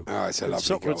Zico. Oh, it's a lovely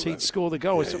Socrates goal, scored the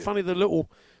goal. It's funny, the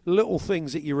little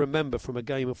things that you remember from a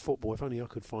game of football. If only I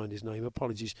could find his name.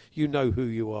 Apologies. You know who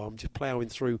you are. I'm just ploughing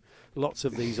through lots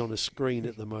of these on a screen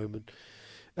at the moment.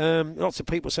 Lots of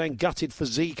people saying gutted for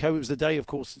Zico. It was the day, of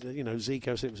course,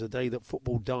 Zico said it was the day that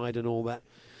football died and all that.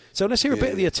 So let's hear a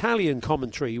bit of the Italian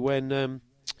commentary when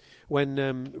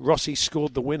Rossi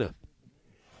scored the winner.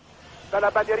 Dalla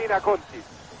bandierina Conti.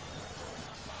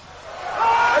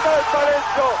 Ed è il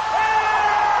pareggio.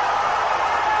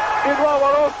 Di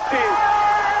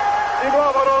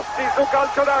nuovo Rossi su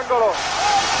calcio d'angolo.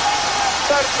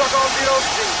 Terzo gol di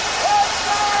Rossi.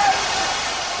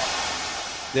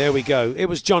 There we go. It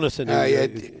was Jonathan.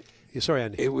 Sorry,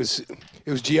 Andy. It was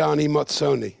Gianni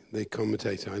Mozzoni, the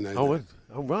commentator. I know.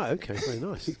 Oh, right. Okay. Very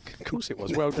nice. Of course it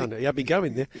was. Well done. He had me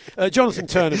going there. Jonathan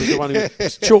Turner was the one who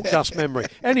chalk dust memory.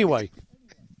 Anyway,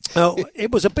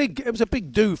 it was a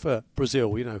big do for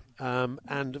Brazil,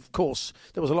 and of course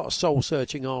there was a lot of soul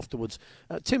searching afterwards.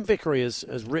 Tim Vickery has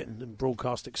written and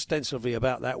broadcast extensively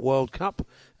about that World Cup.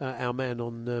 Our man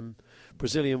on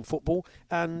Brazilian football,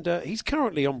 and he's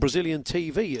currently on Brazilian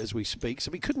TV as we speak,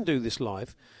 so we couldn't do this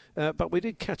live, but we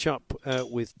did catch up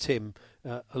with Tim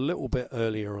a little bit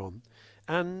earlier on,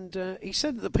 and he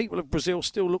said that the people of Brazil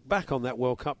still look back on that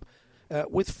World Cup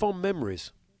with fond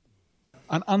memories.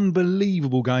 An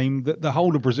unbelievable game that the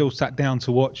whole of Brazil sat down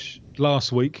to watch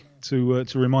last week to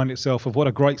remind itself of what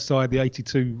a great side the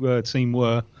 82 team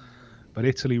were. But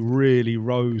Italy really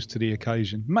rose to the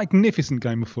occasion. Magnificent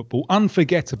game of football,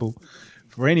 unforgettable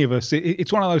for any of us.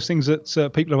 It's one of those things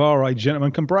that people of our age,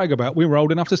 gentlemen, can brag about. We were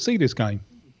old enough to see this game.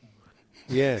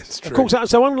 Yes, of course.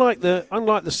 So unlike the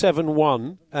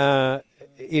 7-1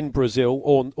 in Brazil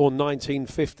or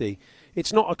 1950,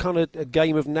 it's not a kind of a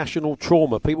game of national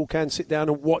trauma. People can sit down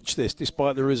and watch this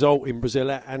despite the result in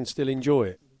Brazil and still enjoy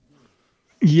it.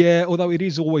 Yeah, although it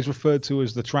is always referred to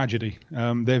as the tragedy.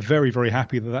 They're very, very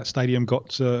happy that stadium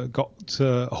got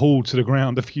hauled to the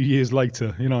ground a few years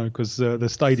later, because the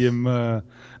stadium,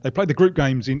 they played the group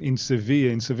games in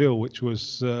Seville, which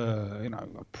was, a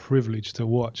privilege to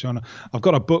watch. And I've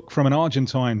got a book from an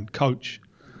Argentine coach,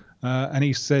 and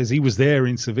he says he was there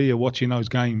in Sevilla watching those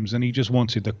games and he just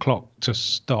wanted the clock to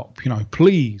stop.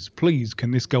 Please, can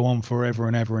this go on forever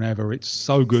and ever and ever? It's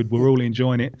so good. We're all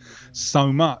enjoying it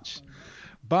so much.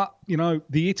 But,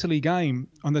 the Italy game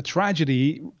and the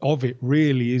tragedy of it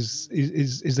really is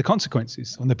the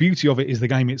consequences. And the beauty of it is the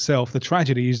game itself. The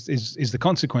tragedy is the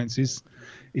consequences,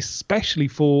 especially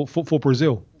for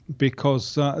Brazil.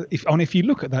 Because if you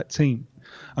look at that team,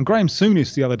 and Graham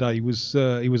Souness the other day he was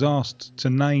asked to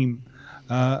name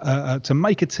to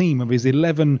make a team of his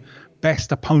 11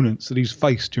 best opponents that he's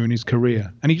faced during his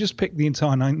career, and he just picked the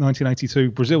entire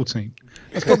 1982 Brazil team.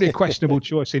 It's probably a questionable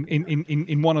choice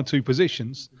in one or two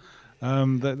positions.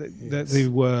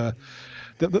 The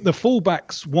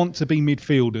fullbacks want to be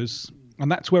midfielders,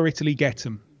 and that's where Italy get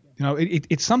them.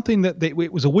 It's something that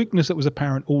it was a weakness that was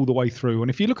apparent all the way through. And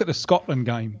if you look at the Scotland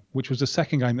game, which was the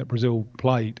second game that Brazil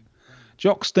played,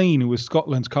 Jock Stein, who was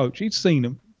Scotland's coach, he'd seen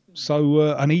them. So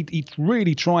and he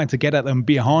really tried to get at them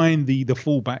behind the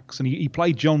fullbacks, and he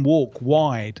played John Walk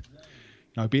wide,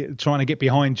 trying to get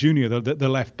behind Junior, the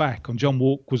left back. And John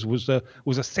Walk was a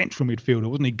central midfielder,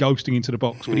 wasn't he, ghosting into the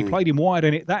box? But he played him wide,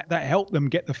 and that helped them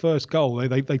get the first goal.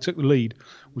 They took the lead,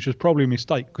 which was probably a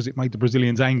mistake because it made the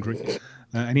Brazilians angry.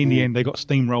 And in the end, they got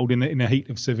steamrolled in the heat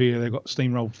of Sevilla. They got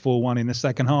steamrolled 4-1 in the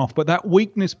second half. But that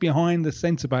weakness behind the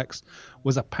centre-backs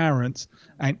was apparent,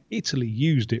 and Italy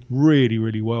used it really,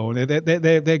 really well.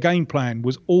 Their game plan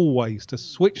was always to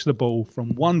switch the ball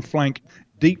from one flank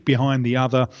deep behind the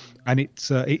other, and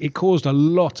it caused a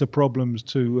lot of problems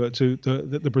to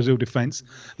the Brazil defence.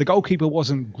 The goalkeeper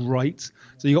wasn't great,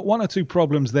 so you got one or two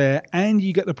problems there, and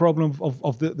you get the problem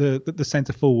of the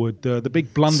centre forward, the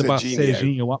big blunderbuss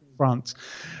Serginho up front.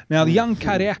 Now the young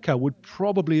Carioca would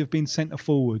probably have been centre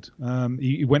forward.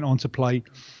 He went on to play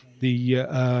the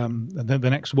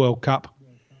next World Cup.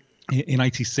 in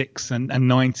 86 and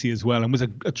 90 as well, and was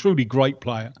a truly great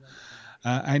player.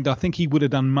 And I think he would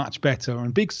have done much better.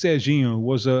 And Big Serginho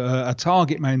was a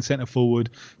target man centre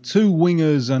forward, 2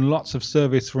 wingers and lots of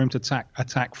service for him to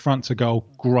attack front to goal.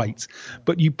 Great.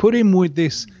 But you put him with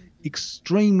this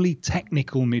extremely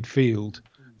technical midfield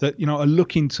that, you know, are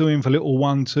looking to him for little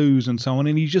 1-2s and so on,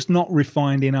 and he's just not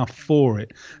refined enough for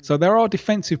it. So there are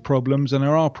defensive problems and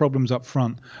there are problems up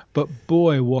front. But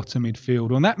boy, what a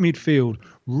midfield. And that midfield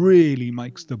really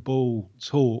makes the ball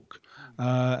talk.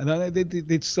 I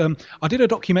did a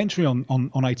documentary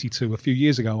on 82 a few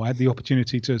years ago. I had the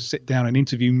opportunity to sit down and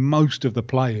interview most of the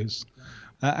players.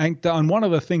 And one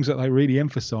of the things that they really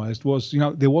emphasised was, you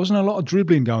know, there wasn't a lot of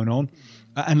dribbling going on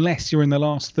unless you're in the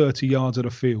last 30 yards of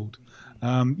the field.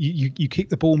 You keep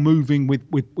the ball moving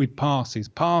with passes,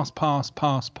 pass.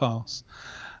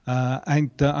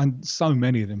 And so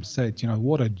many of them said, you know,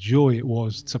 what a joy it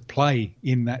was to play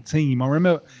in that team. I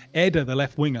remember Eder, the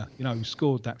left winger, you know, who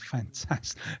scored that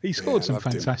fantastic. He scored some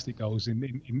fantastic goals in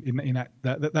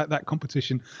that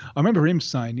competition. I remember him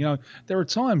saying, you know, there are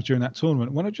times during that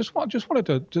tournament when I just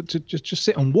wanted to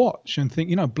sit and watch and think,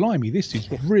 you know, blimey, this is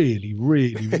really,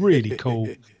 really, really cool.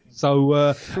 So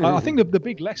I think the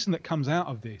big lesson that comes out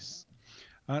of this.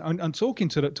 And talking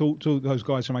to those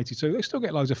guys from 82, they still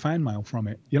get loads of fan mail from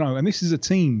it, you know. And this is a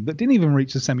team that didn't even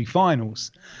reach the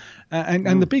semi-finals.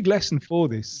 And the big lesson for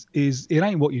this is it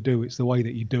ain't what you do, it's the way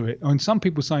that you do it. I mean, some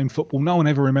people say in football, no one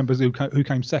ever remembers who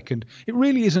came second. It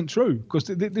really isn't true, because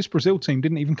this Brazil team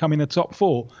didn't even come in the top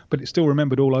 4, but it's still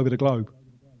remembered all over the globe.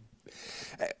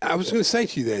 I was going to say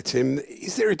to you there, Tim,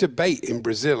 is there a debate in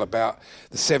Brazil about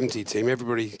the 70 team?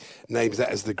 Everybody names that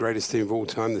as the greatest team of all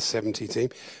time, the 70 team.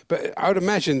 But I would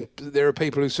imagine there are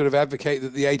people who sort of advocate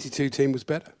that the 82 team was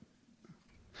better.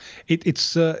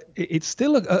 It's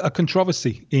still a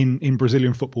controversy in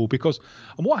Brazilian football, because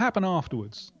and what happened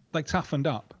afterwards, they toughened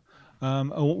up.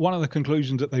 One of the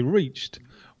conclusions that they reached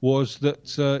was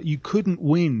that you couldn't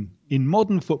win in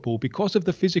modern football because of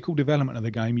the physical development of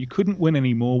the game. You couldn't win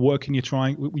anymore working your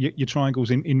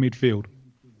triangles in midfield.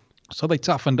 So they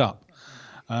toughened up.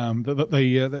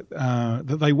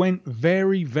 That they went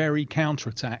very, very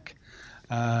counter-attack,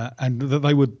 and that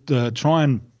they would try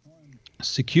and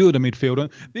secure the midfield.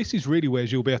 This is really where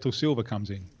Gilberto Silva comes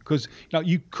in, because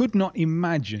you could not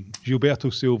imagine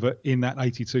Gilberto Silva in that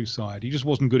 82 side. He just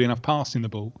wasn't good enough passing the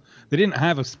ball. They didn't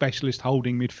have a specialist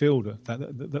holding midfielder.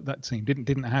 That team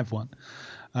didn't have one.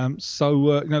 And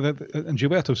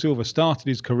Gilberto Silva started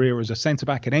his career as a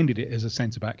centre-back and ended it as a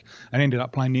centre-back, and ended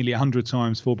up playing nearly 100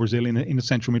 times for Brazil in the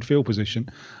central midfield position,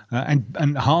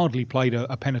 and hardly played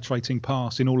a penetrating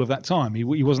pass in all of that time. He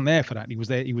wasn't there for that. He was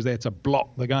there to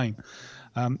block the game.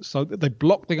 So they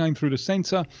blocked the game through the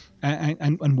centre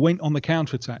and went on the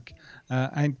counter-attack.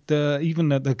 Even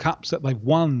the cups that they've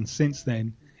won since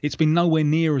then, it's been nowhere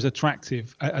near as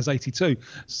attractive as 82.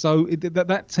 So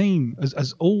that team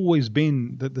has always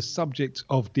been the subject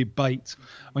of debate.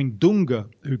 I mean, Dunga,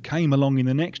 who came along in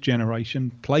the next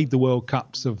generation, played the World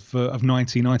Cups of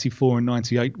 1994 and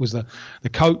 98, was the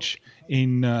coach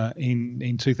in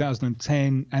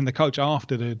 2010 and the coach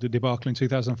after the debacle in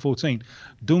 2014.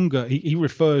 Dunga, he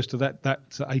refers to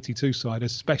that 82 side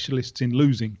as specialists in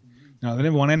losing. No, they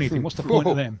never won anything. What's the point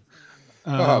of them?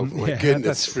 Oh my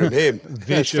goodness, from him.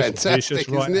 That's fantastic,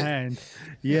 right isn't it? Hand.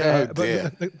 Yeah, oh,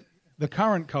 but the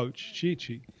current coach,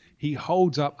 Chichi, he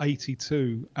holds up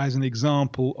 82 as an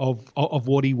example of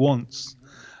what he wants.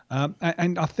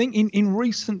 And I think in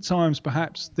recent times,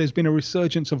 perhaps, there's been a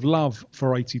resurgence of love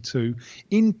for 82,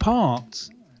 in part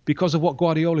because of what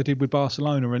Guardiola did with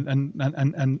Barcelona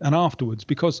and afterwards,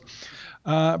 because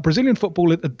Brazilian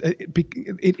football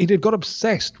it had got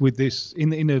obsessed with this in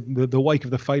the wake of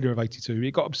the failure of 82.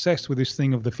 It got obsessed with this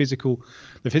thing of the physical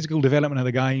development of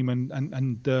the game,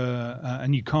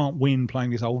 and you can't win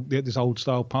playing this old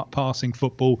style passing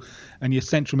football, and your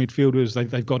central midfielders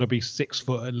they've got to be 6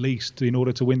 foot at least in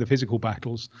order to win the physical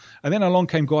battles. And then along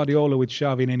came Guardiola with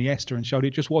Xavi and Iniesta and showed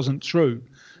it just wasn't true.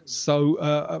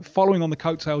 So following on the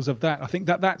coattails of that, I think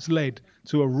that's led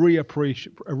to a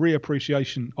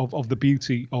reappreciation of the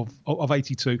beauty of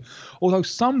 82. Although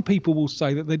some people will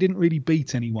say that they didn't really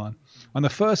beat anyone. And the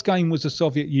first game was the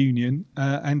Soviet Union,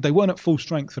 and they weren't at full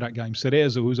strength for that game.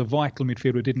 Cereza, who was a vital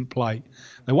midfielder, didn't play.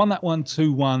 They won that one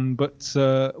 2-1, but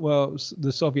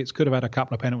the Soviets could have had a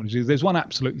couple of penalties. There's one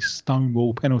absolutely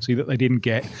stonewall penalty that they didn't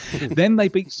get. Then they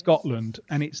beat Scotland,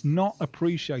 and it's not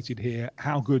appreciated here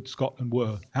how good Scotland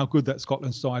were, how good that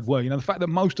Scotland side were. The fact that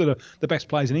most of the best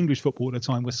players in English football at the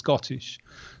time were Scottish,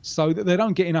 so that they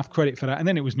don't get enough credit for that. And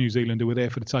then it was New Zealand who were there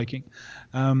for the taking.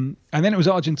 And then it was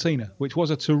Argentina, which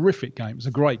was a terrific game. game. It was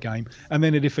a great game, and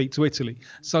then a defeat to Italy.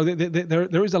 So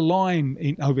there is a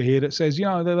line over here that says, they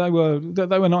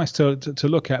were nice to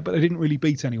look at, but they didn't really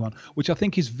beat anyone, which I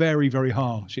think is very, very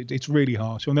harsh. It's really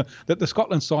harsh. And the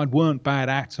Scotland side weren't bad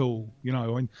at all,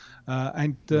 and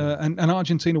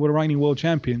Argentina were the reigning world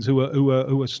champions who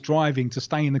were striving to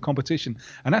stay in the competition,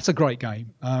 and that's a great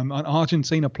game. And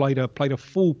Argentina played a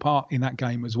full part in that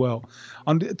game as well.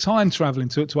 And time traveling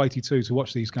to 82 to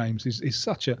watch these games is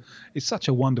such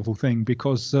a wonderful thing,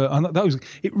 because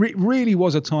it really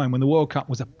was a time when the World Cup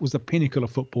was the pinnacle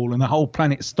of football, and the whole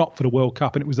planet stopped for the World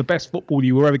Cup, and it was the best football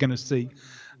you were ever going to see.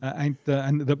 And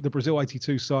the Brazil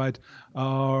 82 side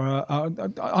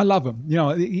I love them.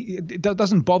 It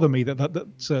doesn't bother me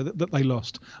that they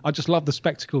lost. I just love the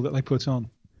spectacle that they put on.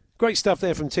 Great stuff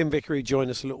there from Tim Vickery,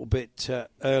 joined us a little bit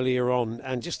earlier on.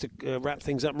 And just to wrap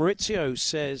things up, Maurizio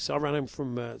says, I ran home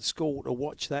from school to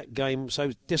watch that game,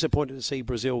 so disappointed to see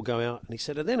Brazil go out. And he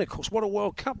said, and then, of course, what a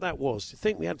World Cup that was. To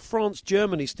think we had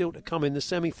France-Germany still to come in the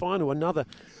semi-final, another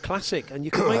classic. And you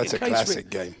can make a case for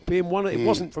it game. Being one. It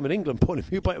wasn't from an England point of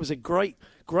view, but it was a great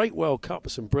World Cup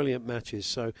with some brilliant matches.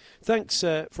 So thanks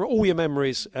for all your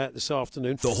memories this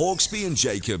afternoon. The Hawksbee and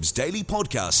Jacobs Daily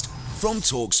Podcast from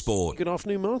TalkSport. Good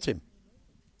afternoon, Martin.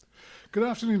 Good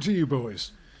afternoon to you,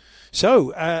 boys.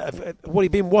 So, what have you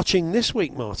been watching this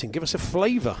week, Martin? Give us a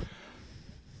flavour.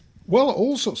 Well,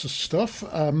 all sorts of stuff.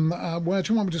 Where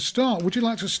do you want me to start? Would you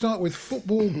like to start with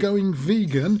football going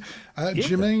vegan?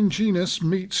 Jermaine Genus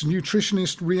meets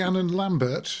nutritionist Rhiannon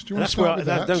Lambert. Do you want to start with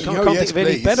that? I can't think of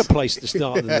any better place to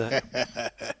start than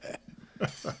that.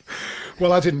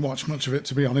 Well, I didn't watch much of it,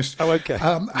 to be honest. Oh, okay.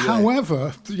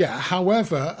 However,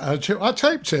 I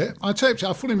taped it. I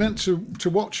fully meant to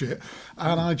watch it,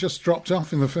 and I just dropped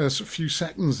off in the first few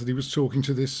seconds that he was talking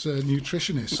to this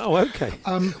nutritionist. Oh, okay.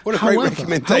 What a great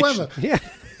recommendation. Yeah.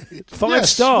 5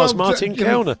 stars, Martin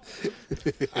Kellner.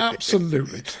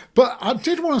 Absolutely. But I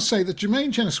did want to say that Jermaine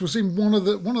Genus was in one of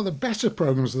the better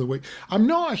programmes of the week. I'm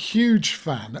not a huge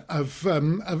fan of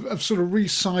sort of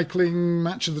recycling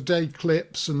match of the day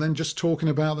clips and then just talking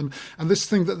about them. And this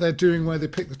thing that they're doing where they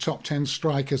pick the top 10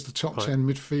 strikers, the top 10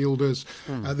 midfielders.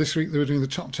 This week they were doing the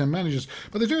top 10 managers.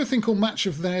 But they do a thing called Match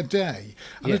of Their Day.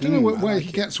 And I don't know where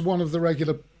he gets one of the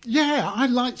regular... Yeah, I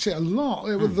liked it a lot.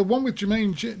 The one with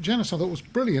Jermaine Genus I thought was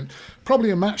brilliant.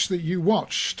 Probably a match that you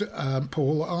watched,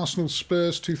 Paul,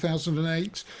 Arsenal-Spurs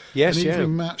 2008. Yes, An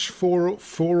evening match,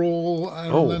 4-4,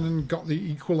 and Lennon got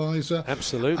the equaliser.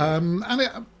 Absolutely.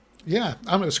 It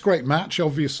was a great match,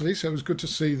 obviously, so it was good to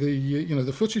see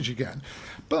the footage again.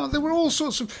 But there were all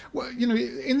sorts of, in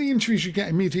the interviews you get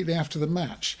immediately after the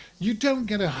match, you don't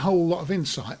get a whole lot of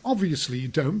insight. Obviously you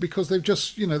don't, because they've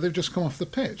just come off the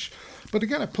pitch. But to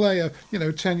get a player,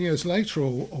 10 years later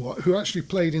or who actually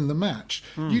played in the match,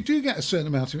 you do get a certain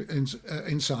amount of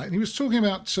insight. And he was talking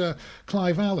about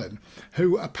Clive Allen,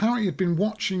 who apparently had been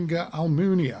watching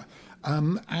Almunia,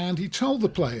 and he told the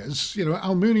players,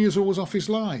 Almunia's always off his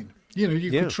line. You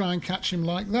could try and catch him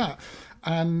like that.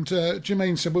 And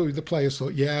Jermaine said, well, the players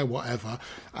thought, yeah, whatever,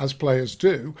 as players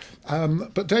do.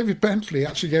 But David Bentley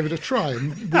actually gave it a try,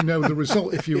 and we know the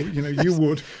result. If you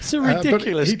would. It's a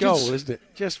ridiculous goal, isn't it?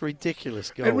 Just ridiculous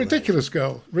goal. A ridiculous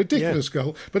goal.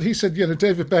 But he said,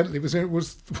 David Bentley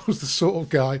was the sort of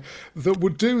guy that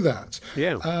would do that.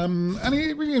 Yeah. And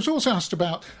he was also asked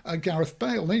about Gareth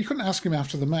Bale. Now, you couldn't ask him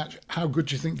after the match, how good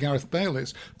do you think Gareth Bale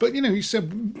is? But, he said,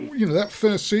 that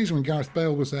first season when Gareth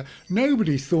Bale was there,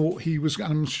 nobody thought he was, and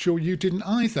I'm sure you didn't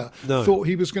either, thought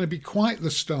he was going to be quite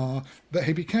the star that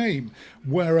he became.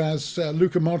 Whereas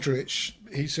Luka Modric,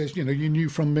 he says, you knew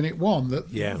from minute one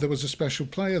that there was a special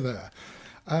player there.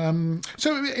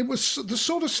 So it was the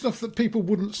sort of stuff that people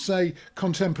wouldn't say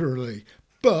contemporarily.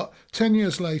 But 10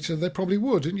 years later, they probably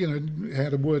would. And, he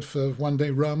had a word for Juan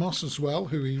de Ramos as well,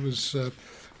 who he was...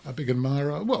 a big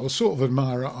admirer, well, a sort of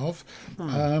admirer of,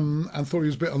 and thought he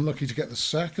was a bit unlucky to get the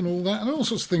sack and all that, and all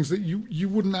sorts of things that you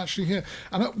wouldn't actually hear.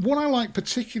 And what I liked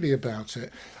particularly about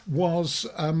it was,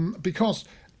 because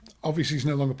obviously he's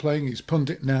no longer playing, he's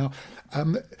pundit now,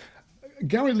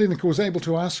 Gary Lineker was able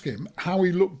to ask him how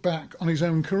he looked back on his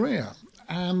own career.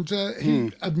 And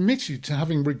he admitted to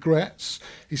having regrets.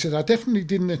 He said, I definitely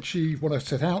didn't achieve what I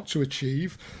set out to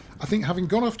achieve. I think having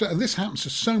got off to, and this happens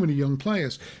to so many young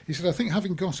players, he said, I think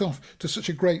having got off to such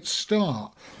a great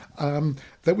start,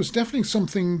 there was definitely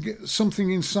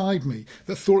something inside me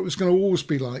that thought it was going to always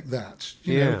be like that.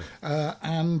 You know?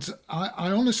 And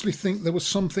I honestly think there was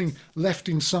something left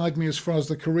inside me as far as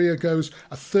the career goes,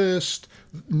 a thirst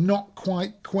not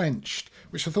quite quenched,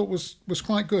 which I thought was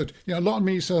quite good. A lot of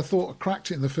me said I thought I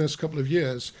cracked it in the first couple of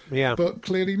years, but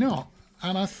clearly not.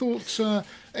 And I thought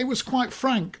it was quite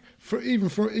frank even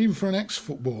for an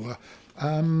ex-footballer.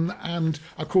 And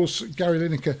of course, Gary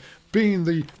Lineker, being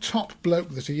the top bloke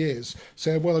that he is,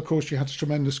 said, well, of course, you had a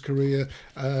tremendous career,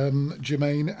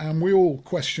 Jermaine, and we all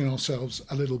question ourselves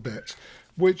a little bit.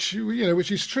 Which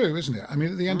is true, isn't it? I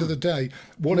mean, at the end of the day,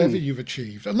 whatever you've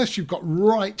achieved, unless you've got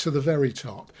right to the very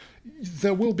top,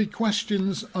 there will be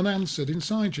questions unanswered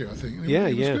inside you, I think.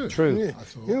 It was good. True. Yeah. I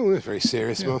thought. You're very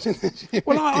serious, Martin.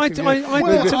 Well, I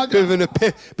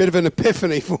bit of an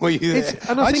epiphany for you there.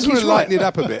 And I just think want to right. lighten it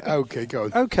up a bit. Okay, go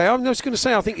on. Okay, I'm just going to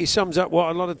say I think he sums up what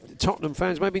a lot of Tottenham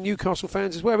fans, maybe Newcastle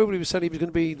fans as well. Everybody was saying he was going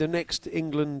to be the next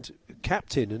England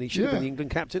captain, and he should have been the England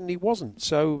captain, and he wasn't.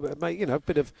 So, a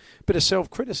bit of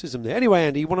self-criticism there. Anyway,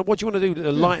 Andy, what do you want to do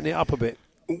to lighten it up a bit?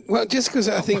 Well, just because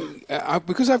I think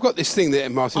because I've got this thing there,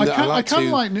 Martin, that I like to. I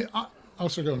can lighten it.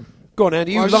 Also, go on. Go on,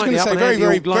 Andy. You lighten it up, and Andy will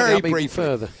lighten it up even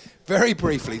further. Very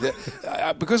briefly,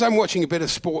 that because I'm watching a bit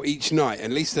of sport each night,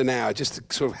 at least an hour, just to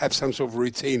sort of have some sort of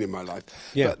routine in my life.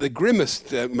 Yeah. But the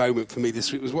grimmest moment for me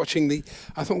this week was watching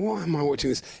I thought, why am I watching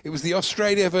this? It was the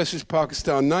Australia versus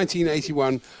Pakistan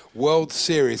 1981 World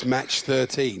Series match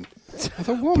 13. I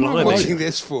thought, what am I watching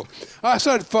this for? I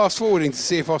started fast forwarding to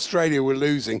see if Australia were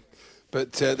losing,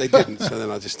 but they didn't. So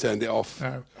then I just turned it off.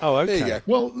 Oh, okay. There you go.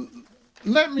 Well,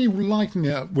 let me lighten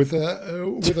it up with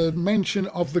a mention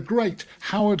of the great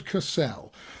Howard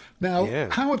Cosell. Now,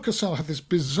 Howard Cosell had this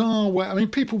bizarre way. I mean,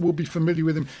 people will be familiar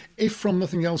with him, if from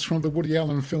nothing else, from the Woody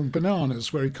Allen film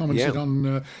Bananas, where he commented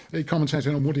on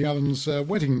Woody Allen's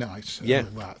wedding night. And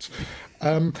all that.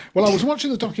 Well, I was watching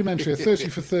the documentary, 30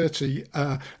 for 30,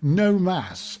 No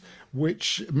Mas,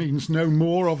 which means no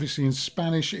more, obviously in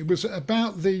Spanish. It was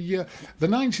about the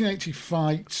 1980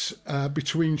 fight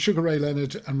between Sugar Ray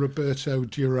Leonard and Roberto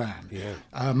Duran.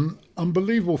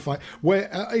 Unbelievable fight, where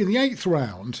in the eighth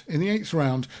round,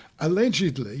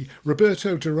 allegedly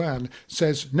Roberto Duran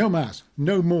says, "No mas,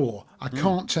 no more. I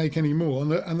can't take any more."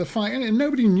 And the fight, and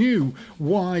nobody knew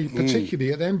why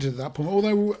particularly it ended at that point.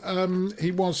 Although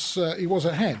he was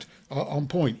ahead on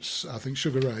points, I think,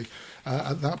 Sugar Ray.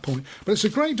 At that point, but it's a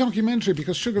great documentary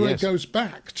because Sugar Ray goes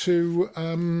back to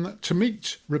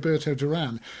meet Roberto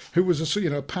Duran, who was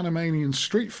a Panamanian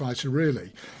street fighter,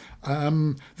 really.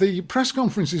 The press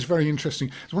conference is very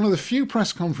interesting. It's one of the few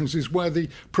press conferences where the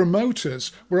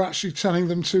promoters were actually telling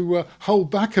them to hold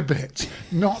back a bit,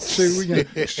 not to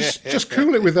just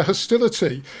cool it with the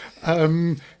hostility.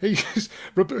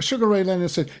 Sugar Ray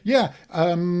Leonard said,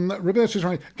 Roberto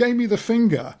Duran gave me the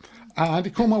finger and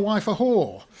he called my wife a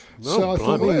whore. So I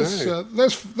thought,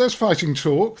 there's fighting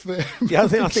talk there. Yeah, I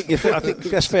think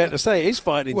that's fair to say. It is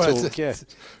fighting talk.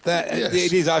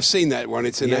 It is. I've seen that one.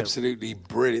 It's an absolutely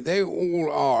brilliant. They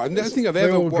all are. I don't think I've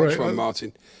ever watched one,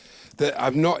 Martin, that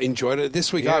I've not enjoyed it.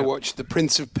 This week I watched The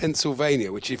Prince of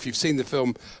Pennsylvania, which, if you've seen the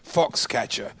film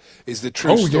Foxcatcher, is the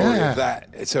true story of that.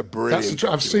 It's a brilliant.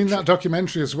 I've seen that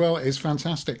documentary as well. It's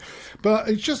fantastic. But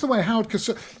it's just the way Howard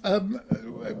Cosell,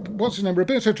 what's his name,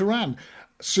 Roberto Duran,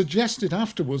 suggested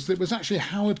afterwards that it was actually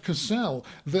Howard Cosell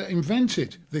that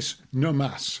invented this no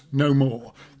mas, no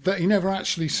more, that he never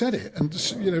actually said it. And,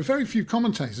 very few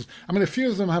commentators, I mean, a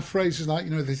few of them have phrases like,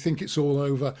 they think it's all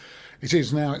over, it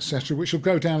is now, etc., which will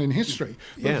go down in history.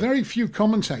 But very few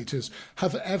commentators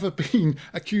have ever been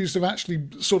accused of actually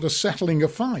sort of settling a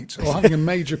fight or having a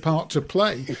major part to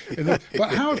play.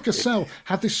 But Howard Cosell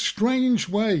had this strange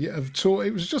way of talking.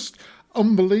 It was just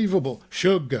unbelievable.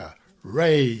 Sugar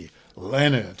Ray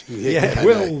Leonard,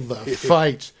 will the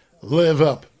fight live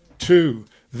up to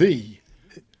the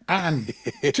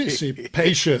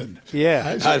anticipation?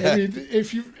 I mean,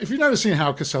 if you've never seen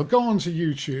Howard Cosell, go onto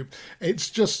YouTube. It's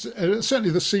just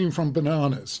certainly the scene from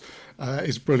Bananas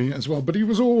is brilliant as well. But he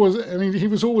was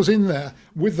always in there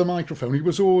with the microphone. He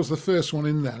was always the first one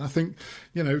in there. And I think,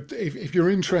 if you're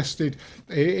interested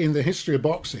in the history of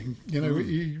boxing,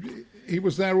 he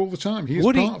was there all the time. He is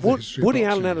part of the history of Woody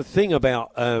boxing. Allen had a thing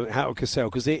about Howard Cosell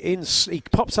because he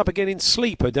pops up again in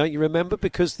Sleeper, don't you remember?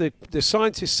 Because the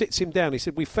scientist sits him down. He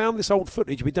said, "We found this old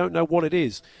footage. We don't know what it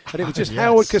is." And it was just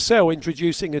Howard Cosell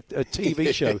introducing a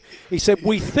TV show. He said,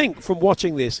 "We think from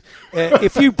watching this,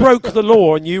 if you broke the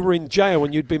law and you were in jail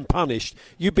and you'd been punished,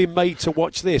 you'd been made to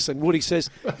watch this." And Woody says,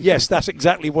 "Yes, that's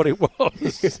exactly what it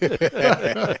was."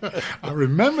 I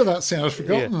remember that scene. I'd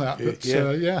forgotten that. But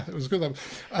it was good.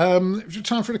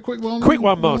 Time for a quick one? Quick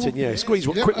one, Martin. Squeeze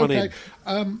one quick one in.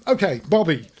 Okay,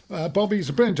 Bobby. Bobby is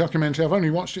a brilliant documentary. I've only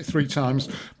watched it 3 times,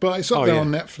 but it's up there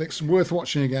on Netflix, worth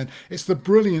watching again. It's the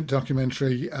brilliant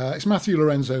documentary. It's Matthew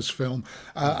Lorenzo's film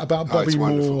about Bobby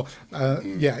Moore.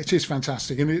 Yeah, it is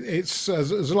fantastic. And there's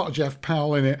a lot of Jeff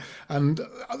Powell in it. And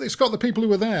it's got the people who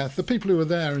were there.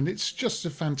 And it's just a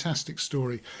fantastic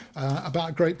story about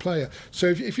a great player. So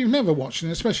if you've never watched it,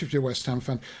 especially if you're a West Ham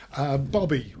fan,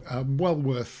 Bobby, well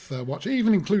worth watching. It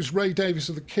even includes Ray Davies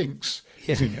of the Kinks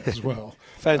in it as well.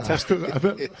 Fantastic.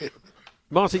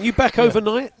 Martin, you back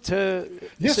overnight?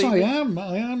 Yes, I am.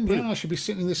 Yeah, I should be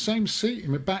sitting in the same seat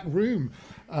in my back room,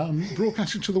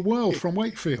 broadcasting to the world from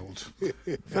Wakefield.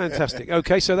 Fantastic.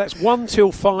 Okay, so that's 1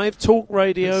 till 5, Talk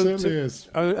Radio. It certainly is.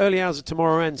 Early hours of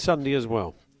tomorrow and Sunday as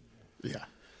well. Yeah.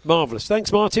 Marvellous.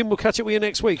 Thanks, Martin. We'll catch up with you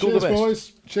next week. Cheers, all the best.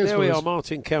 Boys. Cheers, there boys. We are,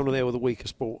 Martin Kellner there with a week of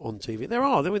sport on TV.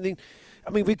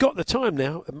 We've got the time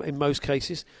now, in most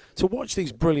cases, to watch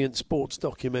these brilliant sports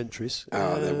documentaries.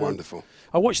 They're wonderful.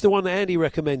 I watched the one that Andy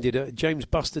recommended, James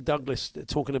Buster Douglas,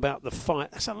 talking about the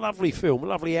fight. That's a lovely film, a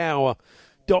lovely hour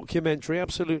documentary,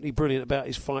 absolutely brilliant, about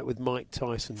his fight with Mike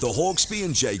Tyson. The Hawksbee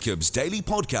and Jacobs Daily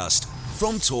Podcast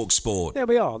from TalkSport. There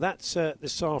we are. That's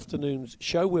this afternoon's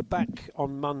show. We're back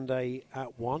on Monday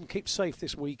at 1. Keep safe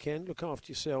this weekend. Look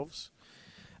after yourselves.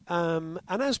 And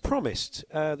as promised,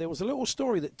 there was a little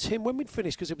story that Tim, when we'd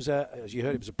finished, because it was, as you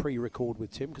heard, it was a pre-record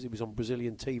with Tim because he was on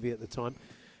Brazilian TV at the time.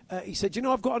 He said,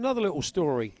 I've got another little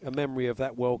story, a memory of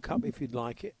that World Cup, if you'd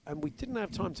like it. And we didn't have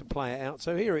time to play it out.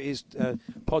 So here it is,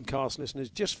 podcast listeners,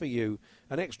 just for you,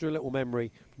 an extra little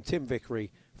memory from Tim Vickery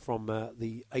from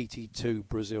the 82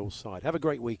 Brazil side. Have a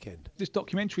great weekend. This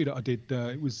documentary that I did,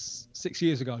 it was 6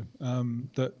 years ago,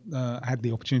 that I had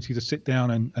the opportunity to sit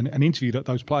down and interview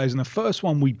those players. And the first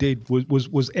one we did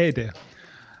was aired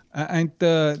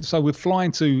there. So we're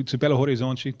flying to Belo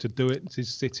Horizonte to do it. It's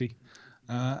his city.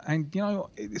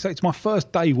 It's my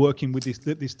first day working with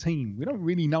this team. We don't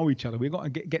really know each other. We've got to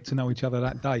get to know each other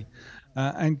that day.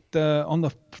 On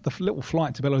the little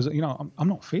flight to Belo Horizonte, I'm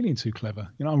not feeling too clever.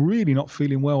 I'm really not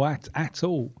feeling well at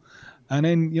all. And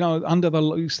then,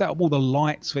 you set up all the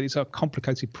lights. It's a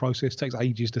complicated process. It takes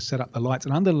ages to set up the lights.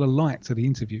 And under the lights of the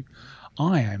interview,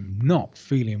 I am not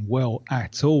feeling well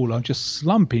at all. I'm just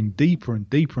slumping deeper and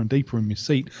deeper and deeper in my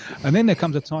seat. And then there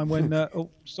comes a time when,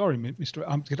 sorry,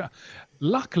 Mr.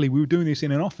 Luckily, we were doing this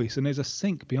in an office and there's a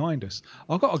sink behind us.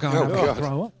 I've got to go and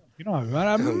throw up. And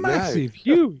a massive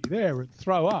Huey there and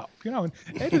throw up, and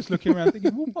Edda's looking around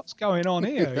thinking, well, what's going on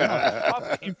here?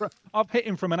 I've hit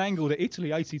him from an angle that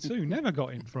Italy 82 never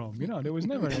got him from, there was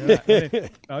never any of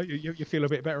that. You feel a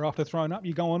bit better after throwing up,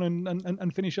 you go on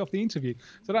and finish off the interview.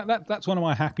 So that's one of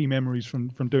my happy memories from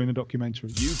doing the documentary.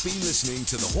 You've been listening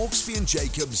to the Hawksbee and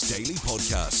Jacobs Daily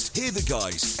Podcast. Hear the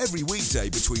guys every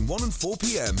weekday between 1 and 4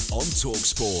 p.m. on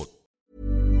TalkSport.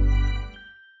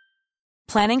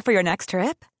 Planning for your next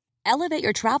trip? Elevate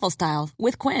your travel style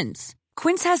with Quince.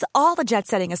 Quince has all the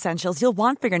jet-setting essentials you'll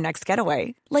want for your next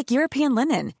getaway, like European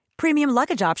linen, premium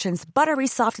luggage options, buttery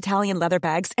soft Italian leather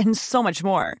bags, and so much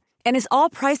more. And is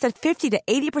all priced at 50 to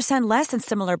 80% less than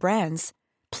similar brands.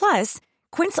 Plus,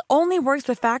 Quince only works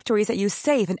with factories that use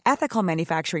safe and ethical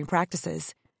manufacturing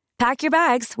practices. Pack your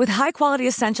bags with high-quality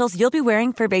essentials you'll be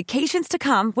wearing for vacations to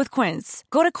come with Quince.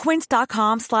 Go to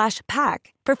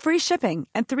quince.com/pack for free shipping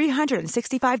and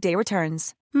 365-day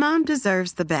returns. Mom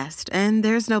deserves the best, and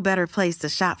there's no better place to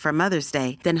shop for Mother's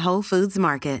Day than Whole Foods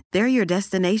Market. They're your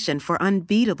destination for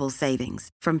unbeatable savings,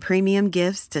 from premium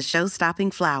gifts to show-stopping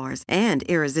flowers and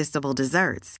irresistible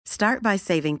desserts. Start by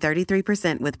saving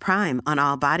 33% with Prime on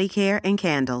all body care and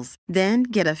candles. Then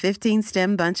get a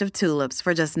 15-stem bunch of tulips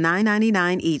for just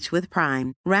 $9.99 each with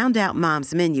Prime. Round out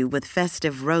Mom's menu with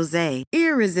festive rosé,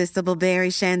 irresistible berry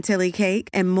chantilly cake,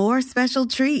 and more special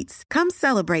treats. Come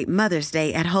celebrate Mother's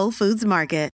Day at Whole Foods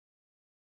Market.